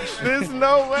 trash." There's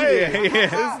no way. Yeah.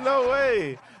 There's no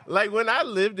way. Like when I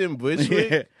lived in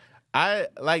Bushwick, Yeah.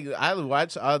 I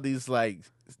watch all these like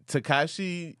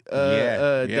Tekashi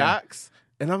Yeah. docs,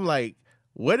 and I'm like,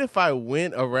 what if I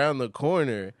went around the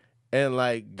corner and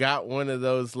like got one of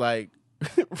those like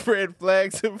red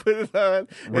flags and put it on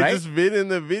Right? and just been in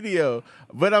the video?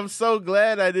 But I'm so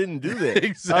glad I didn't do that.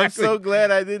 Exactly. I'm so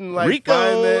glad I didn't like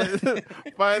Rico.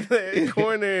 find that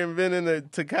corner and been in a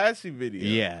Tekashi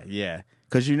video. Yeah,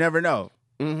 because you never know.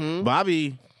 Mm-hmm.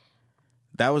 Bobby,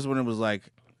 that was when it was like,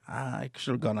 I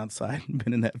should have gone outside and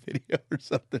been in that video or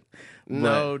something.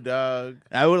 No, dog.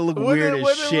 I would have looked weird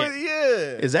as shit.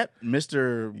 Yeah. Is that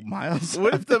Mr. Miles?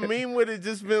 What if the meme would have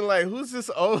just been like, who's this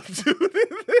old dude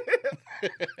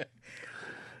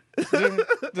in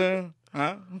there?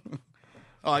 Huh?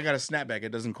 Oh, I got a snapback. It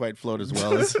doesn't quite float as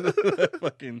well as the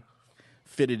fucking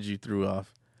fitted you threw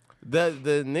off.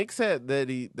 The Knicks hat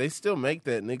they still make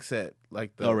that Knicks hat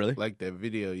like the Oh, really? like that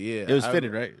video, yeah. It was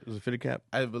fitted, right? It was a fitted cap?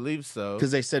 I believe so.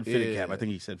 Because they said fitted Yeah. cap. I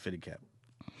think he said fitted cap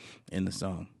in the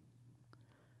song.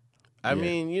 I Yeah.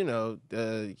 mean, you know,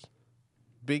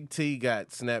 Big T got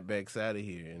snapbacks out of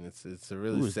here, and it's a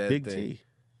really Who is sad Big thing. T?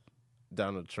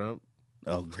 Donald Trump.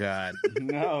 Oh, God.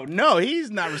 No, he's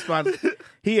not responsible.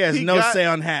 He has He no got- say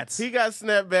on hats. He got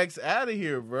snapbacks out of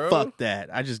here, bro. Fuck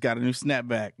that. I just got a new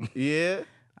snapback. Yeah.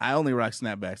 I only rock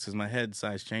snapbacks because my head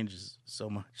size changes so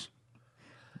much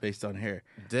based on hair.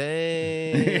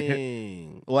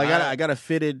 Dang. Well, I got a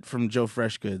fitted from Joe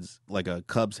Fresh Goods, like a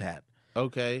Cubs hat,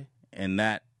 Okay. and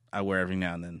that I wear every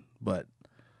now and then. But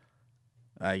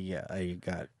I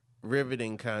got.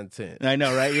 Riveting content. I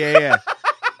know, right? Yeah.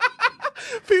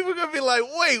 People gonna be like,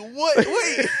 wait, what?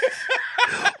 Wait.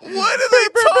 What are they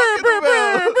talking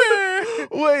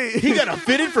about? Wait. He got a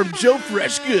fitted from Joe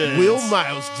Fresh Goods. Will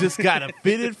Miles just got a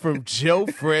fitted from Joe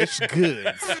Fresh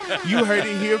Goods. You heard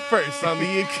it here first on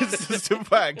the Inconsistent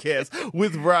Podcast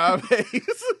with Rob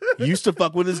Hayes. Used to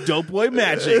fuck with his dope boy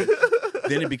magic.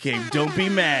 Then it became Don't Be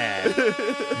Mad.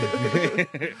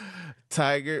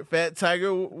 Fat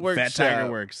Tiger Workshop. Fat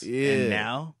Tiger Works. Yeah. And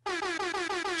now,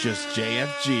 just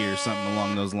JFG or something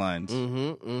along those lines.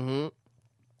 Mm-hmm.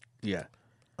 Yeah.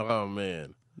 Oh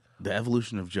man. The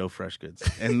evolution of Joe Fresh Goods.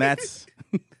 And that's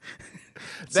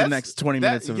the next 20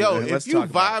 minutes of let's if you talk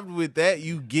about vibed with that,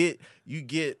 you get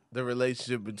the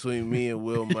relationship between me and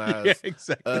Will it. Miles. Yeah,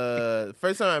 exactly.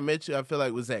 First time I met you, I feel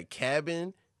like was at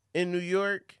Cabin in New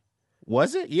York.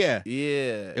 Was it? Yeah.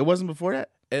 Yeah. It wasn't before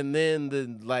that? And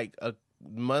then a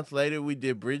month later we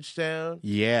did Bridgetown.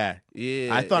 Yeah. Yeah.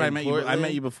 I thought I in met you. I met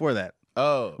Portland. you before that.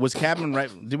 Oh. Was Cabin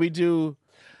right? Did we do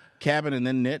Cabin and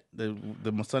then Knit the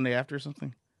Sunday after or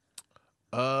something?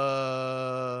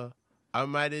 I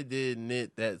might have did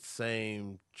Knit that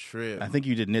same trip. I think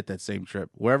you did Knit that same trip.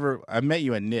 Wherever I met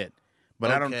you at Knit,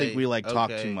 but I don't think we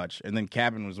talked too much. And then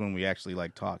Cabin was when we actually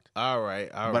talked. All right.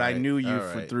 But I knew you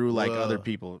through like Well, other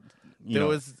people. There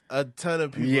was a ton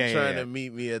of people trying to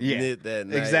meet me at Knit that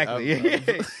night.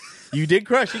 Exactly. You did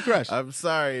crush. He crushed. I'm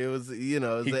sorry. It was, He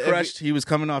crushed. He was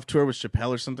coming off tour with Chappelle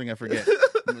or something. I forget.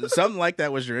 Something like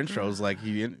that was your intro. It was like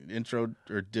he opened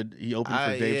for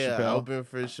Dave Chappelle. I opened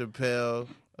for Chappelle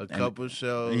a couple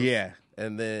shows. Yeah.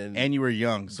 And then And you were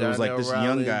young. So it was like Donnell this young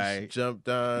Rollins guy. jumped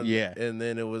on. Yeah. And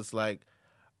then it was like,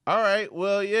 all right,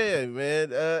 well, yeah,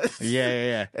 man.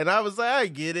 Yeah. And I was like, I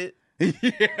get it.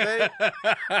 Yeah.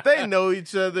 They know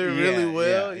each other really Yeah,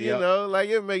 well, yeah, you yep. know. Like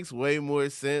it makes way more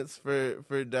sense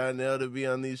for Donnell to be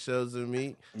on these shows than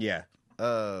me. Yeah.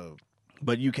 Uh,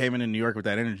 But you came into New York with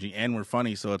that energy and were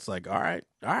funny, so it's like, all right,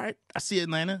 I see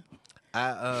Atlanta.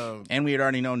 And we had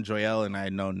already known Joel, and I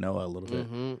had known Noah a little bit.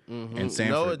 And Sanford.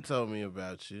 Noah told me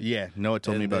about you. Yeah, Noah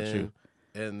told me about you.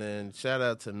 And then shout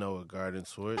out to Noah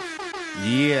Gardensworth.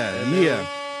 Yeah, And then yeah.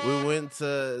 We went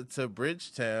to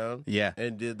Bridgetown. Yeah.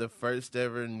 And did the first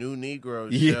ever New Negro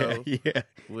Yeah, show yeah.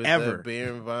 with Ever.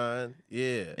 Baron Vaughn.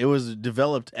 Yeah. It was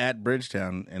developed at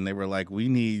Bridgetown, and they were like, we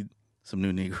need some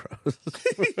new Negroes.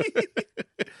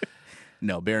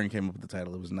 No, Baron came up with the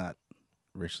title. It was not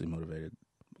racially motivated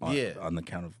on the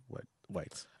count of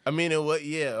whites. I mean, it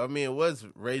was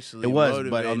racially It was,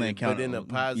 motivated, but on the account in a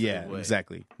positive way.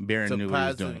 exactly. Baron To knew what he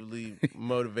was doing. positively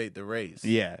motivate the race.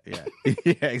 Yeah,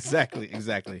 exactly.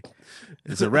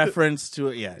 It's a reference to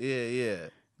it. Yeah. Yeah.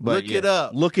 But Look it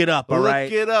up. Look it up. All right.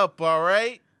 Look it up, all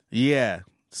right? Yeah,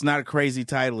 it's not a crazy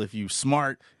title if you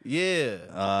smart.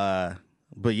 Yeah.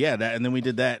 But yeah, and then we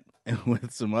did that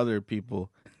with some other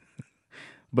people.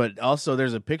 But also,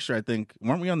 there's a picture. I think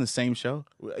weren't we on the same show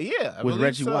Yeah. I with believe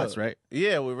Reggie so. Watts, right?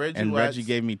 Yeah, with Reggie And Watts. Reggie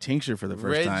gave me Tincture for the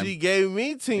first time. Reggie gave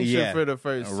me Tincture Yeah. for the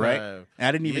first Right? time. I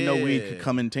didn't even know weed Yeah. could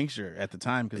come in Tincture at the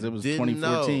time because it was Didn't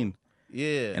 2014.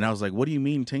 Yeah. And I was like, "What do you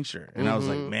mean Tincture?" And I was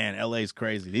like, "Man, LA's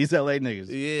crazy. These LA niggas."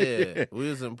 Yeah. We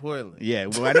was in Portland. Yeah,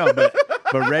 well, I know, but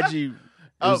Reggie.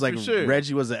 It was Oh, like for sure.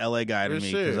 Reggie was an LA guy to For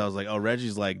me because sure. I was like, "Oh,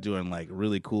 Reggie's like doing like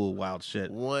really cool, wild shit."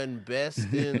 Won best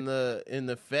in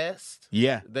the fest.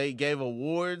 Yeah, They gave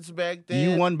awards back then.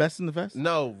 you won best in the fest.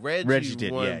 No, Reggie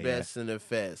did, won yeah, best in the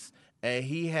fest, and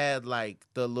he had like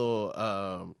the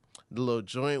little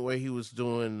joint where he was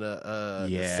doing the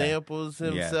Yeah. samples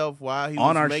Yeah. himself while he On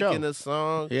was our making show. a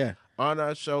song Yeah, on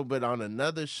our show. But on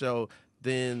another show,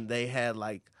 then they had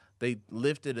like they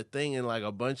lifted a thing and like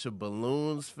a bunch of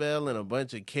balloons fell and a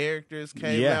bunch of characters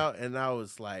came out, and I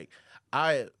was like,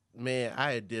 I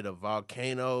did a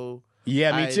volcano.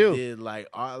 Yeah, me too. I did like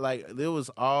there was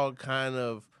all kind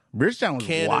of Bridgetown was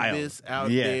cannabis wild. out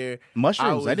there.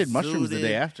 Mushrooms. I did was mushrooms the zooted,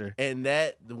 day after. and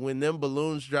that when them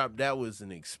balloons dropped, that was an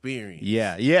experience.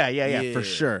 Yeah, for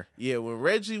sure. Yeah, when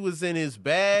Reggie was in his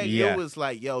bag, Yeah. it was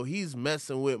like, yo, he's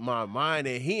messing with my mind,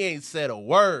 and he ain't said a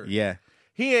word. Yeah.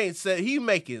 He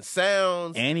making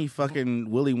sounds. And he fucking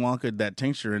Willy Wonka that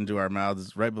tincture into our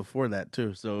mouths right before that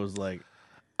too. So it was like,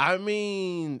 I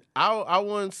mean, I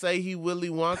wouldn't say he Willy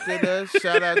Wonka us.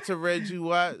 Shout out to Reggie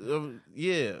Watt. I'm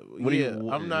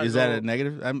not. Is that a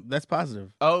negative? That's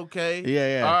positive. Okay.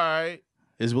 Yeah. All right.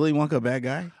 Is Willy Wonka a bad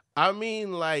guy? I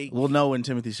mean, like, We'll know when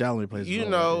Timothy Chalamet plays. the you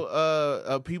role, I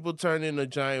know, people turn into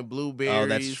giant blueberries. Oh,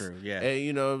 that's true, yeah. And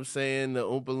you know what I'm saying? The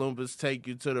Oompa Loompas take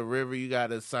you to the river. You got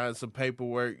to sign some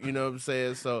paperwork. You know what I'm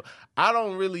saying? So I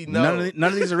don't really think. know.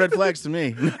 None of these are red flags to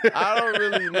me. I don't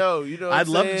really know. You know what I'd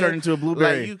I'm love saying? to turn into a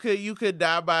blueberry. Like you could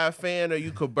die by a fan or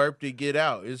you could burp to get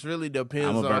out. It really depends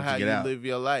I'ma burp on to how get you out. live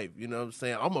your life. You know what I'm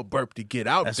saying? I'm a burp to get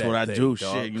out. That's that what I thing, do.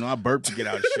 dog. Shit, you know, I burp to get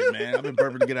out of shit, man. I've been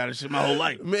burping to get out of shit my whole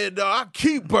life. Man, dog, I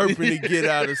keep burping to get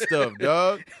out of stuff,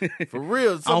 dog. For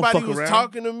real. Somebody fuck was around.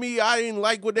 talking to me. I didn't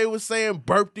like what they were saying.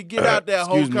 Burp to get out that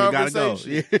whole Excuse me, gotta go.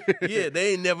 conversation. Yeah,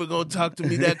 they ain't never gonna talk to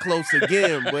me that close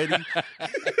again, buddy.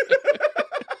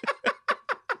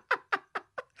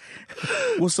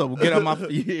 What's up? We'll get on my.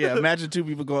 Yeah, imagine two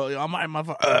people go. I'm on my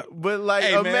phone. But like,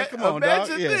 Hey, man, come on, dog.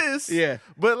 imagine Yeah. this. Yeah.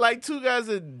 But like two guys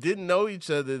that didn't know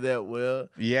each other that well.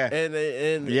 Yeah. And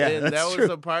Yeah, and that that's was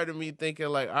true. a part of me thinking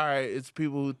like, all right, it's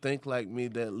people who think like me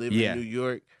that live Yeah. in New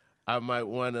York. I might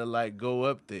want to like go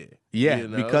up there. Yeah, you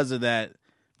know? because of that,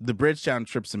 the Bridgetown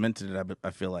trip cemented it. I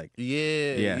feel like.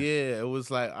 Yeah. It was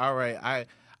like, all right,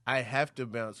 I have to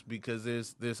bounce because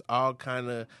there's all kind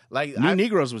of like New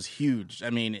Negroes was huge. I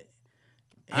mean,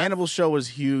 Hannibal's show was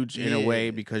huge in a way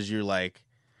because you're like,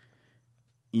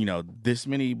 you know, this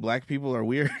many black people are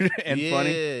weird and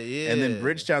funny. Yeah. And then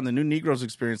Bridgetown, the New Negroes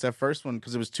experience, that first one,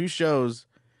 because it was two shows.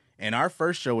 And our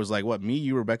first show was like, what, me,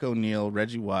 you, Rebecca O'Neal,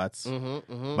 Reggie Watts,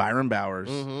 Byron Bowers,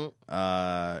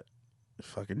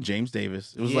 fucking James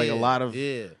Davis. It was like a lot of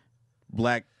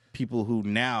black people who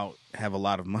now have a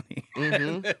lot of money.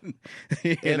 You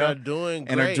and know? are doing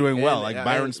great. And are doing well. And, Like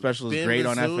Byron's special is Ben great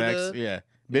on Bazuna, FX. Yeah.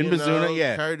 Ben you Bazuna, know,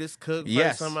 yeah. Curtis Cook,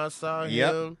 Yes. first time I saw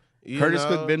Yep. him. you Curtis know.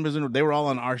 Cook, Ben Bazuna, they were all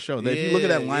on our show. If you look at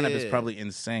that lineup, it's Yeah. probably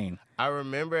insane. I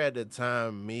remember at the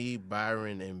time, me,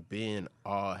 Byron, and Ben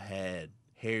all had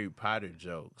Harry Potter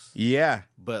jokes. Yeah.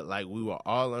 But like we were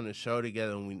all on the show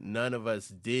together and none of us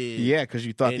did. Yeah, because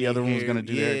you thought any the other one was going to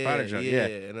do the Harry Potter joke. Yeah.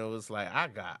 And it was like I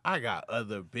got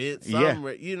other bits. Yeah. I'm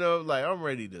I'm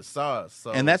ready to sauce. So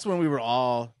And that's when we were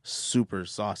all super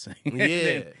saucing.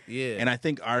 yeah. And I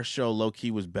think our show, low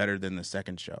key, was better than the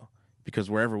second show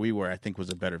because wherever we were, I think was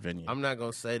a better venue. I'm not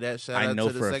gonna say that. Shout I out know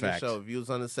to for the a second fact. show. If you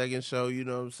was on the second show, you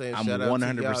know what I'm saying. I'm Shout out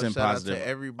 100% to y'all. Shout positive. out to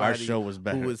everybody. Our show was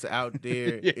better. Who was out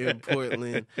there in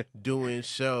Portland doing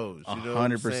shows. You know what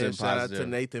I'm 100% saying? Shout out to positive.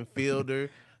 Nathan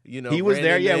Fielder. You know, He was ran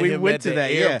there. into Yeah, we him went at to the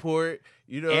that, yeah. airport.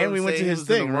 You know, And what I'm we went to saying? his he was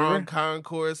thing, in the wrong remember?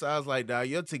 concourse. I was like, "Nah,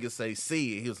 your ticket say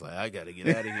C." He was like, "I got to get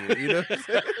out of here." You know, what I'm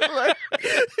saying? Like,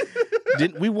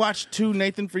 Didn't we watched 2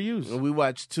 Nathan for Yous? we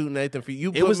watched 2 Nathan for you.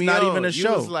 It Put was me not on. even a You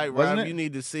show, was like, wasn't Rob, it? you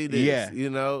need to see this. Yeah. You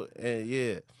know, and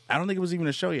yeah. I don't think it was even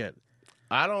a show yet.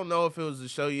 I don't know if it was a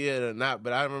show yet or not,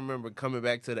 but I remember coming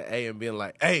back to the A and being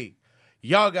like, "Hey,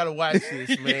 y'all got to watch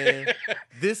this, man.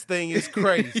 This thing is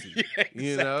crazy."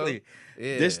 You know, Exactly.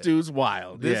 yeah. This dude's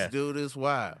wild. this yeah. dude is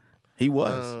wild. He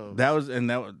was.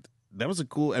 That was a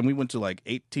cool. And we went to like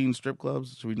 18 strip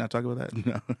clubs. Should we not talk about that?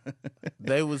 No.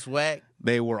 They was whack.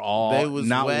 They were all. They was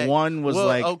not whack. one was Well,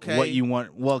 like okay. what you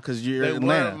want. Well, because you're They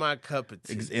Atlanta. weren't my cup of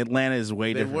tea. Atlanta is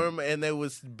way They different. were, and they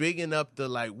was bigging up the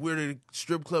like we're the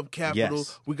strip club capital.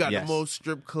 Yes. We got Yes. the most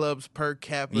strip clubs per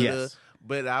capita. Yes.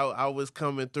 But I was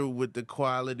coming through with the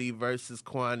quality versus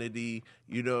quantity.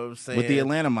 You know what I'm saying? With the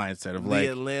Atlanta mindset of like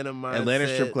the Atlanta mindset. Atlanta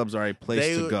strip clubs are a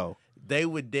place to go. They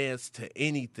would dance to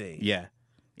anything. Yeah.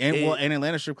 And in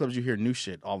Atlanta strip clubs, you hear new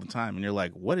shit all the time, and you're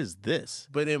like, "What is this?"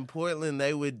 But in Portland,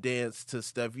 they would dance to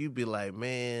stuff. You'd be like,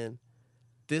 "Man,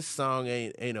 this song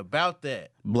ain't about that."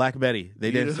 Black Betty.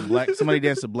 They danced to Black. Somebody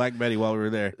danced to Black Betty while we were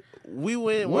there. We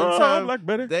went Whoa, one time. Black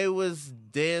Betty. They was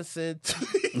dancing to.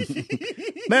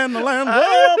 Man, the land,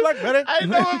 whoa, Black Betty. I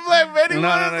know what Black Betty No,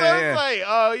 was. no, no, I was yeah. like,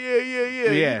 oh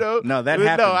yeah. Yeah. You know? No, that But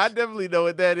happens. No, I definitely know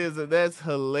what that is, and that's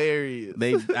hilarious.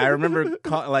 I remember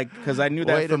because I knew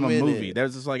that Wait a from a minute. movie.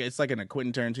 There's just like it's like in a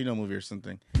Quentin Tarantino movie or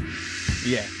something.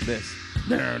 Yeah, this.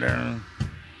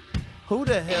 Who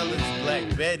the hell is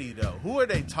Black Betty though? Who are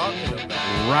they talking about?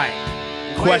 Right.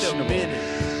 Wait Questionable. a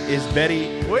minute. Is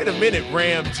Betty Wait a minute,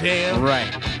 Ram Jam. right?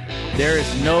 There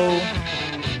is no.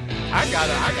 I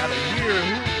gotta hear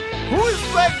who is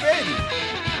Black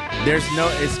Betty? There's no.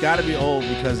 It's got to be old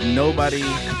because nobody.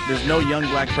 There's no young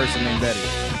black person named Betty.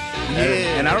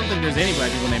 Yeah. And I don't think there's any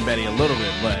black people named Betty. A little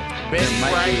bit, but Betty there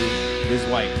might Wright. be. This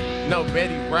white. No,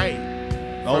 Betty Wright.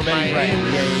 Oh, From Betty Wright.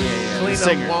 Miami. Yeah. Clean The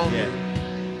singer. Up Woman. Yeah.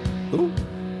 Who?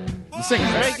 The singer.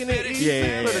 He's Right? making it easy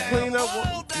Yeah. for the clean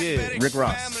up. Yeah. Rick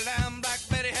Ross.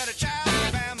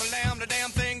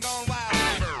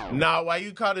 Nah, why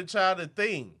you call the child a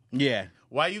thing? Yeah.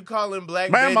 Why you calling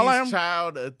Black Bam, Betty's bam.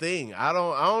 child a thing? I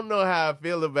don't know how I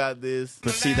feel about this.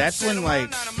 But see, that's when like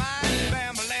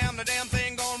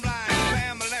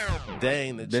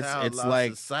Dang, the That's- child it's lost like-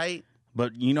 his sight.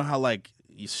 But you know how like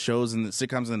shows in the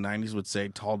sitcoms in the 90s would say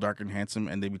tall, dark, and handsome,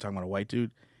 and they'd be talking about a white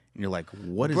dude, and you're like,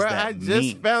 what does Bruh, that I just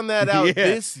mean? found that out Yeah.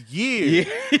 this year.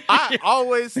 Yeah. I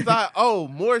always thought, oh,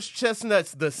 Morris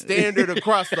Chestnut's the standard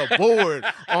across the board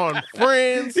on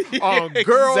friends, on Yeah,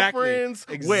 girlfriends,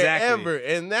 exactly. wherever.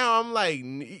 And now I'm like,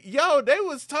 yo, they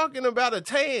was talking about a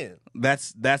tan.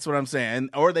 That's what I'm saying, and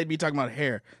or they'd be talking about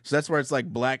hair. So that's where it's like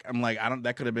black. I'm like, I don't.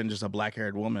 That could have been just a black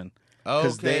haired woman.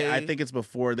 Because Okay. I think it's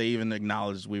before they even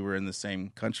acknowledged we were in the same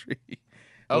country.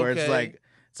 Where Okay.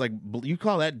 it's like you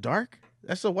call that dark?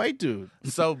 That's a white dude.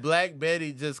 So Black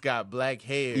Betty just got black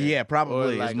hair. Yeah,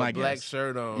 probably, Or like is my a black guess.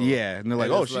 shirt on. Yeah, and they're like,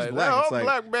 oh, it's she's black. "No, It's I'm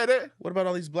like, Black Betty. what about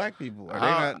all these black people? Are they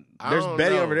I- not? I There's don't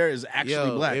Betty know. over there is actually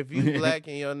Yo, black. If you black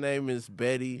and your name is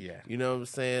Betty, Yeah. you know what I'm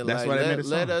saying? That's like, why they made a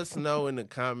let song. us know in the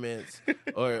comments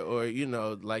or you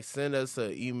know, like send us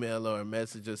an email or a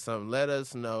message or something. Let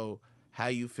us know how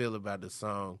you feel about the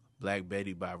song Black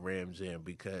Betty by Ram Jam,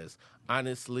 because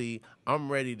honestly,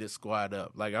 I'm ready to squad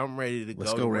up. Like I'm ready to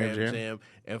Let's go go, to Ram Ram Jam. Jam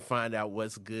and find out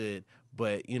what's good.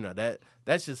 But you know,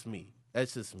 that's just me.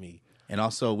 That's just me. And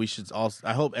also, we should also.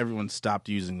 I hope everyone stopped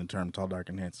using the term "tall, dark,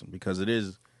 and handsome" because it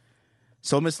is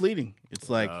so misleading. It's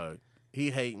like He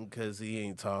hating because he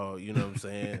ain't tall. You know what I'm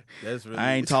saying? That's really.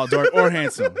 I ain't tall, dark, or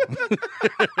handsome.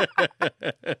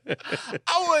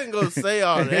 I wasn't gonna say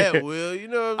all that, Will. You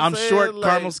know what I'm I'm saying? short, Like,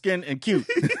 caramel skin, and cute.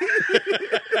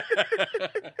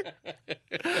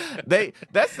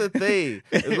 That's the thing.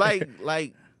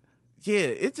 Yeah,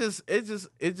 it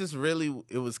just really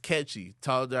it was catchy.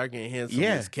 Tall, dark, and handsome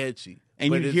Yeah. was catchy. And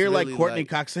But you it's hear like really Courtney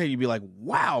Cox say, you'd be like,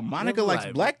 "Wow, Monica likes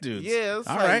like, black dudes." Yeah, it's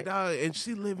all like, right, dog, and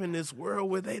she live in this world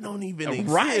where they don't even exist.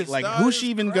 right. Like, dog. who's It's she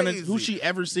even crazy. who's she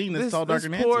ever seen that's This, tall, dark,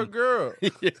 this and poor handsome? girl.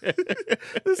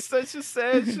 It's such a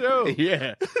sad show.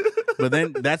 Yeah, but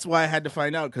then that's why I had to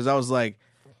find out because I was like,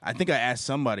 I think I asked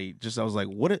somebody. I was like,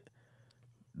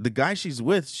 the guy she's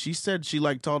with? She said she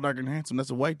liked tall, dark, and handsome.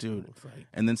 That's a white dude. like-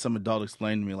 And then some adult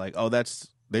explained to me like, oh,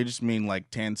 they just mean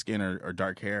like tan skin or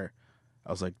dark hair. I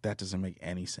was like, that doesn't make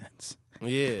any sense.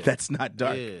 Yeah, That's not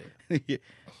dark. Yeah,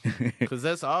 because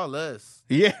that's all us.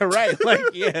 Yeah, right. Like,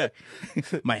 yeah.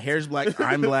 My hair's black.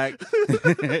 I'm black.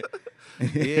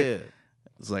 Yeah.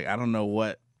 It's like, I don't know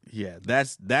what. Yeah,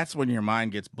 that's when your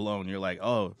mind gets blown. You're like,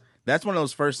 oh, that's one of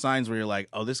those first signs where you're like,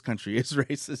 oh, this country is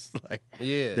racist. Like,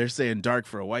 Yeah. they're saying dark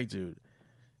for a white dude.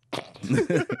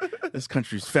 This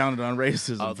country's founded on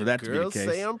racism All for the that to be the girls case.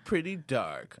 say I'm pretty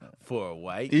dark for a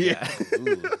white Yeah. guy.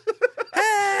 Ooh.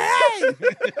 Hey!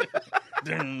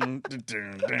 Dun, dun,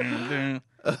 dun, dun,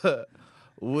 dun.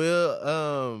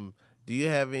 Will, do you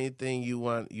have anything you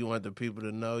want the people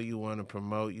to know, you want to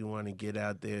promote, you want to get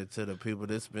out there to the people?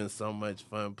 This has been so much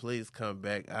fun. Please come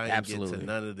back. I didn't get Absolutely. to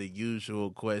none of the usual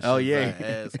questions Oh, yeah. I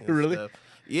ask and Really? stuff.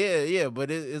 Yeah,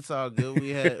 but it's all good. We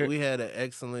had an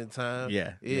excellent time.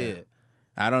 Yeah. Yeah.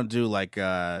 I don't do like,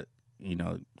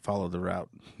 follow the route.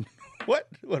 What?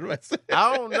 What do I say?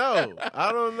 I don't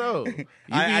know.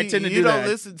 I tend to you do don't that.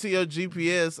 listen to your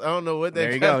GPS. I don't know what that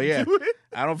There you got go. to Yeah. do with it.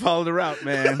 I don't follow the route,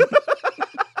 man.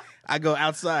 I go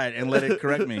outside and let it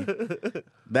correct me.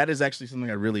 That is actually something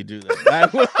I really do. Though.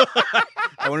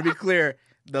 I want to be clear.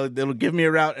 They'll give me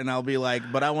a route, and I'll be like,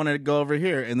 but I want to go over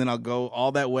here, and then I'll go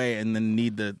all that way, and then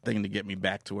need the thing to get me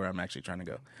back to where I'm actually trying to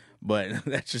go. But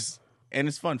that's just, and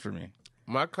it's fun for me.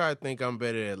 My car think I'm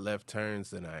better at left turns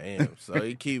than I am, so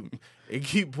it keep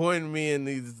pointing me in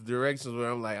these directions where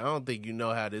I'm like, I don't think you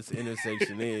know how this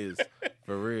intersection is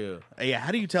for real. Yeah,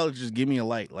 how do you tell it? Just give me a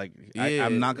light. Like Yeah.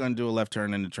 I'm not going to do a left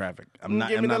turn into traffic. I'm not.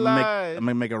 Give me I'm the not. light. I'm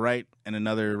gonna make a right and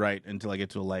another right until I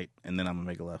get to a light, and then I'm gonna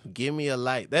make a left. Give me a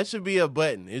light. That should be a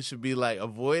button. It should be like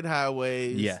avoid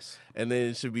highways. Yes. And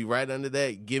then it should be right under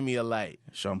that. Give me a light.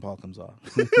 Sean Paul comes off.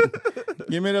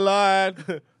 Give me the light.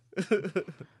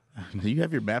 Do you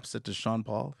have your map set to Sean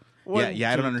Paul?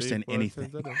 Yeah, I don't understand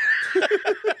anything.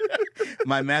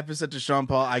 My map is set to Sean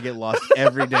Paul. I get lost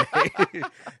every day.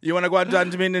 You want to go out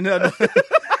to me? No.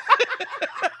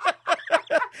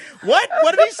 What?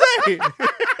 What did he say?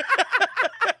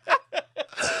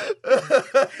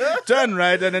 Turn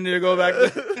right, and then you go back.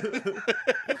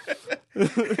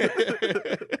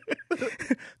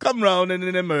 Come round and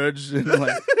then emerge. And I'm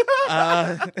like,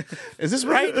 is this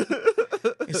right?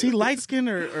 Is he light skinned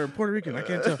or Puerto Rican? I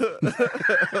can't tell.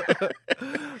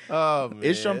 Oh, man.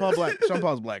 Is Sean Paul black? Sean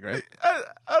Paul's black, right? I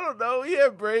don't know. He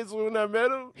had braids when I met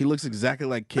him. He looks exactly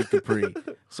like Kid Capri.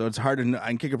 So it's hard to know.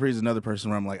 And Kid Capri is another person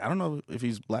where I'm like, I don't know if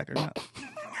he's black or not.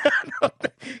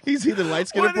 He's either light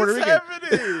skinned or Puerto Rican.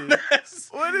 Happening?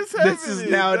 What is happening? This is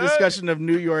now a discussion of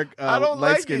New York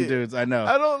light skinned dudes. I know.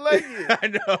 I don't like it. I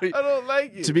know. I don't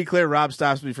like it. To be clear, Rob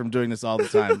stops me from doing this all the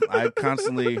time. I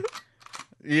constantly.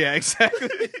 Yeah, exactly.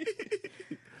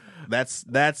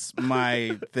 That's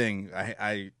my thing.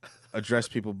 I address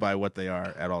people by what they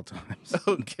are at all times.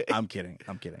 Okay. I'm kidding.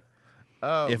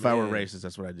 Oh, If I were racist,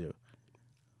 that's what I do.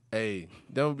 Hey,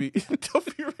 don't be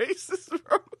racist,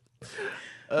 bro.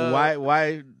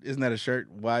 Why isn't that a shirt?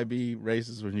 Why be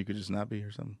racist when you could just not be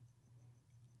or something?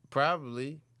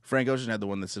 Probably. Frank Ocean had the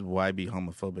one that said, "Why be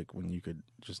homophobic when you could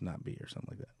just not be," or something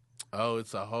like that. Oh,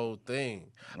 it's a whole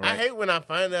thing. Right. I hate when I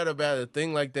find out about a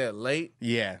thing like that late.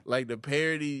 Yeah, Like the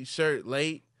parody shirt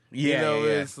late. yeah,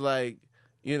 It's like,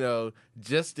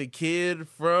 just a kid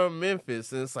from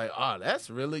Memphis. And it's like, oh, that's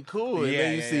really cool. And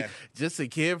then you see just a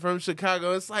kid from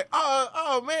Chicago. It's like,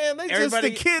 oh man, they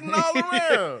Everybody- just a kidding all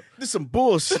around. This is some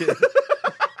bullshit.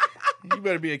 You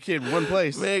better be a kid in one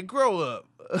place. Man, grow up.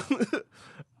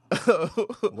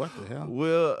 What the hell?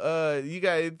 Well, you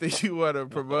got anything you want to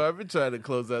promote? I've been trying to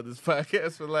close out this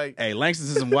podcast for like... Hey, Langston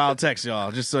says some wild text,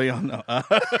 y'all, just so y'all know.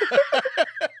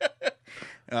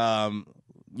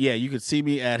 Yeah, you could see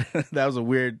me at... That was a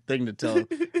weird thing to tell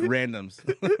randoms.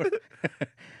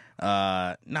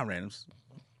 Not randoms.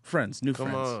 Friends, new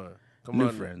friends. Come New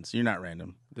on. friends. You're not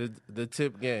random. The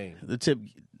Tip Gang. The tip...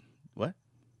 What?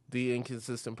 The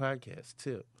Inconsistent Podcast.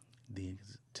 Tip. The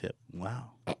tip.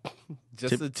 Wow.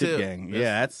 Just Tip a tip. gang.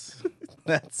 Yeah,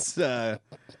 that's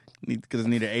because I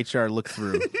need an HR look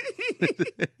through.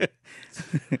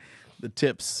 The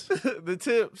tips. The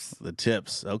tips. The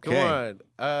tips. Okay. Come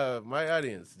on. My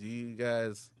audience, do you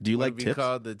Do you wanna like be tips?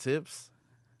 called the tips?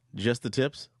 Just the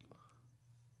tips?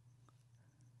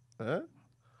 Huh?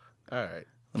 All right.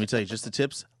 Let me tell you, just the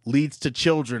tips leads to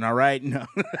children, all right? No.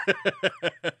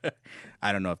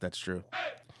 I don't know if that's true.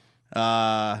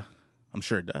 I'm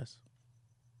sure it does.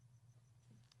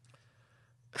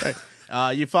 All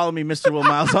right. You follow me, Mr. Will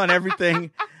Miles, on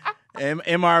everything.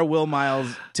 MR Will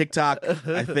Miles, TikTok,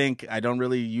 I think. I don't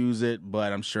really use it,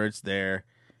 but I'm sure it's there.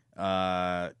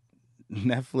 Netflix,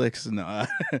 no.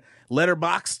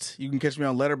 Letterboxd. You can catch me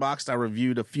on Letterboxd. I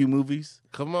reviewed a few movies.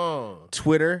 Come on.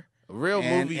 Twitter. Real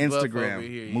And movie buff Instagram. over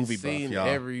here. Movie You've buff, seen y'all.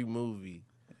 every movie.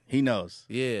 He knows.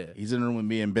 Yeah. He's in the room with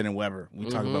me and Ben and Weber. We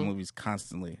talk about movies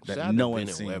constantly that Shout out no to one's Ben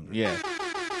and seen. Weber. Yeah.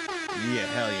 Yeah,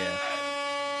 hell yeah.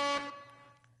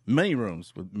 Many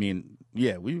rooms with me and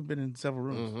we've been in several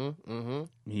rooms.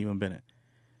 Me and Bennett.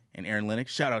 And Aaron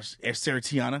Lennox. Shout out Sarah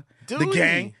Tiana. The Dewey.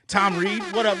 gang. Tom Reed.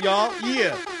 What up, y'all?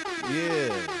 Yeah.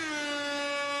 Yeah.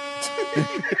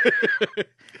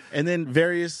 And then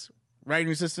various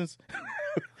writing assistants.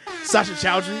 Sasha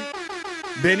Chowdhury.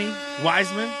 Benny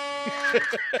Wiseman.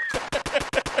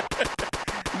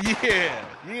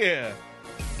 Yeah.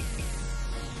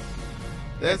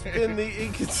 That's been the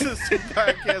Inconsistent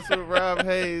Podcast with Rob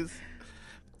Hayes.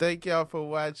 Thank y'all for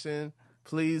watching.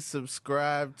 Please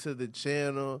subscribe to the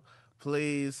channel.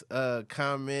 Please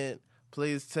comment.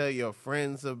 Please tell your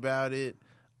friends about it.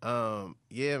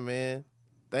 Yeah, man.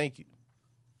 Thank you.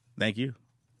 Thank you.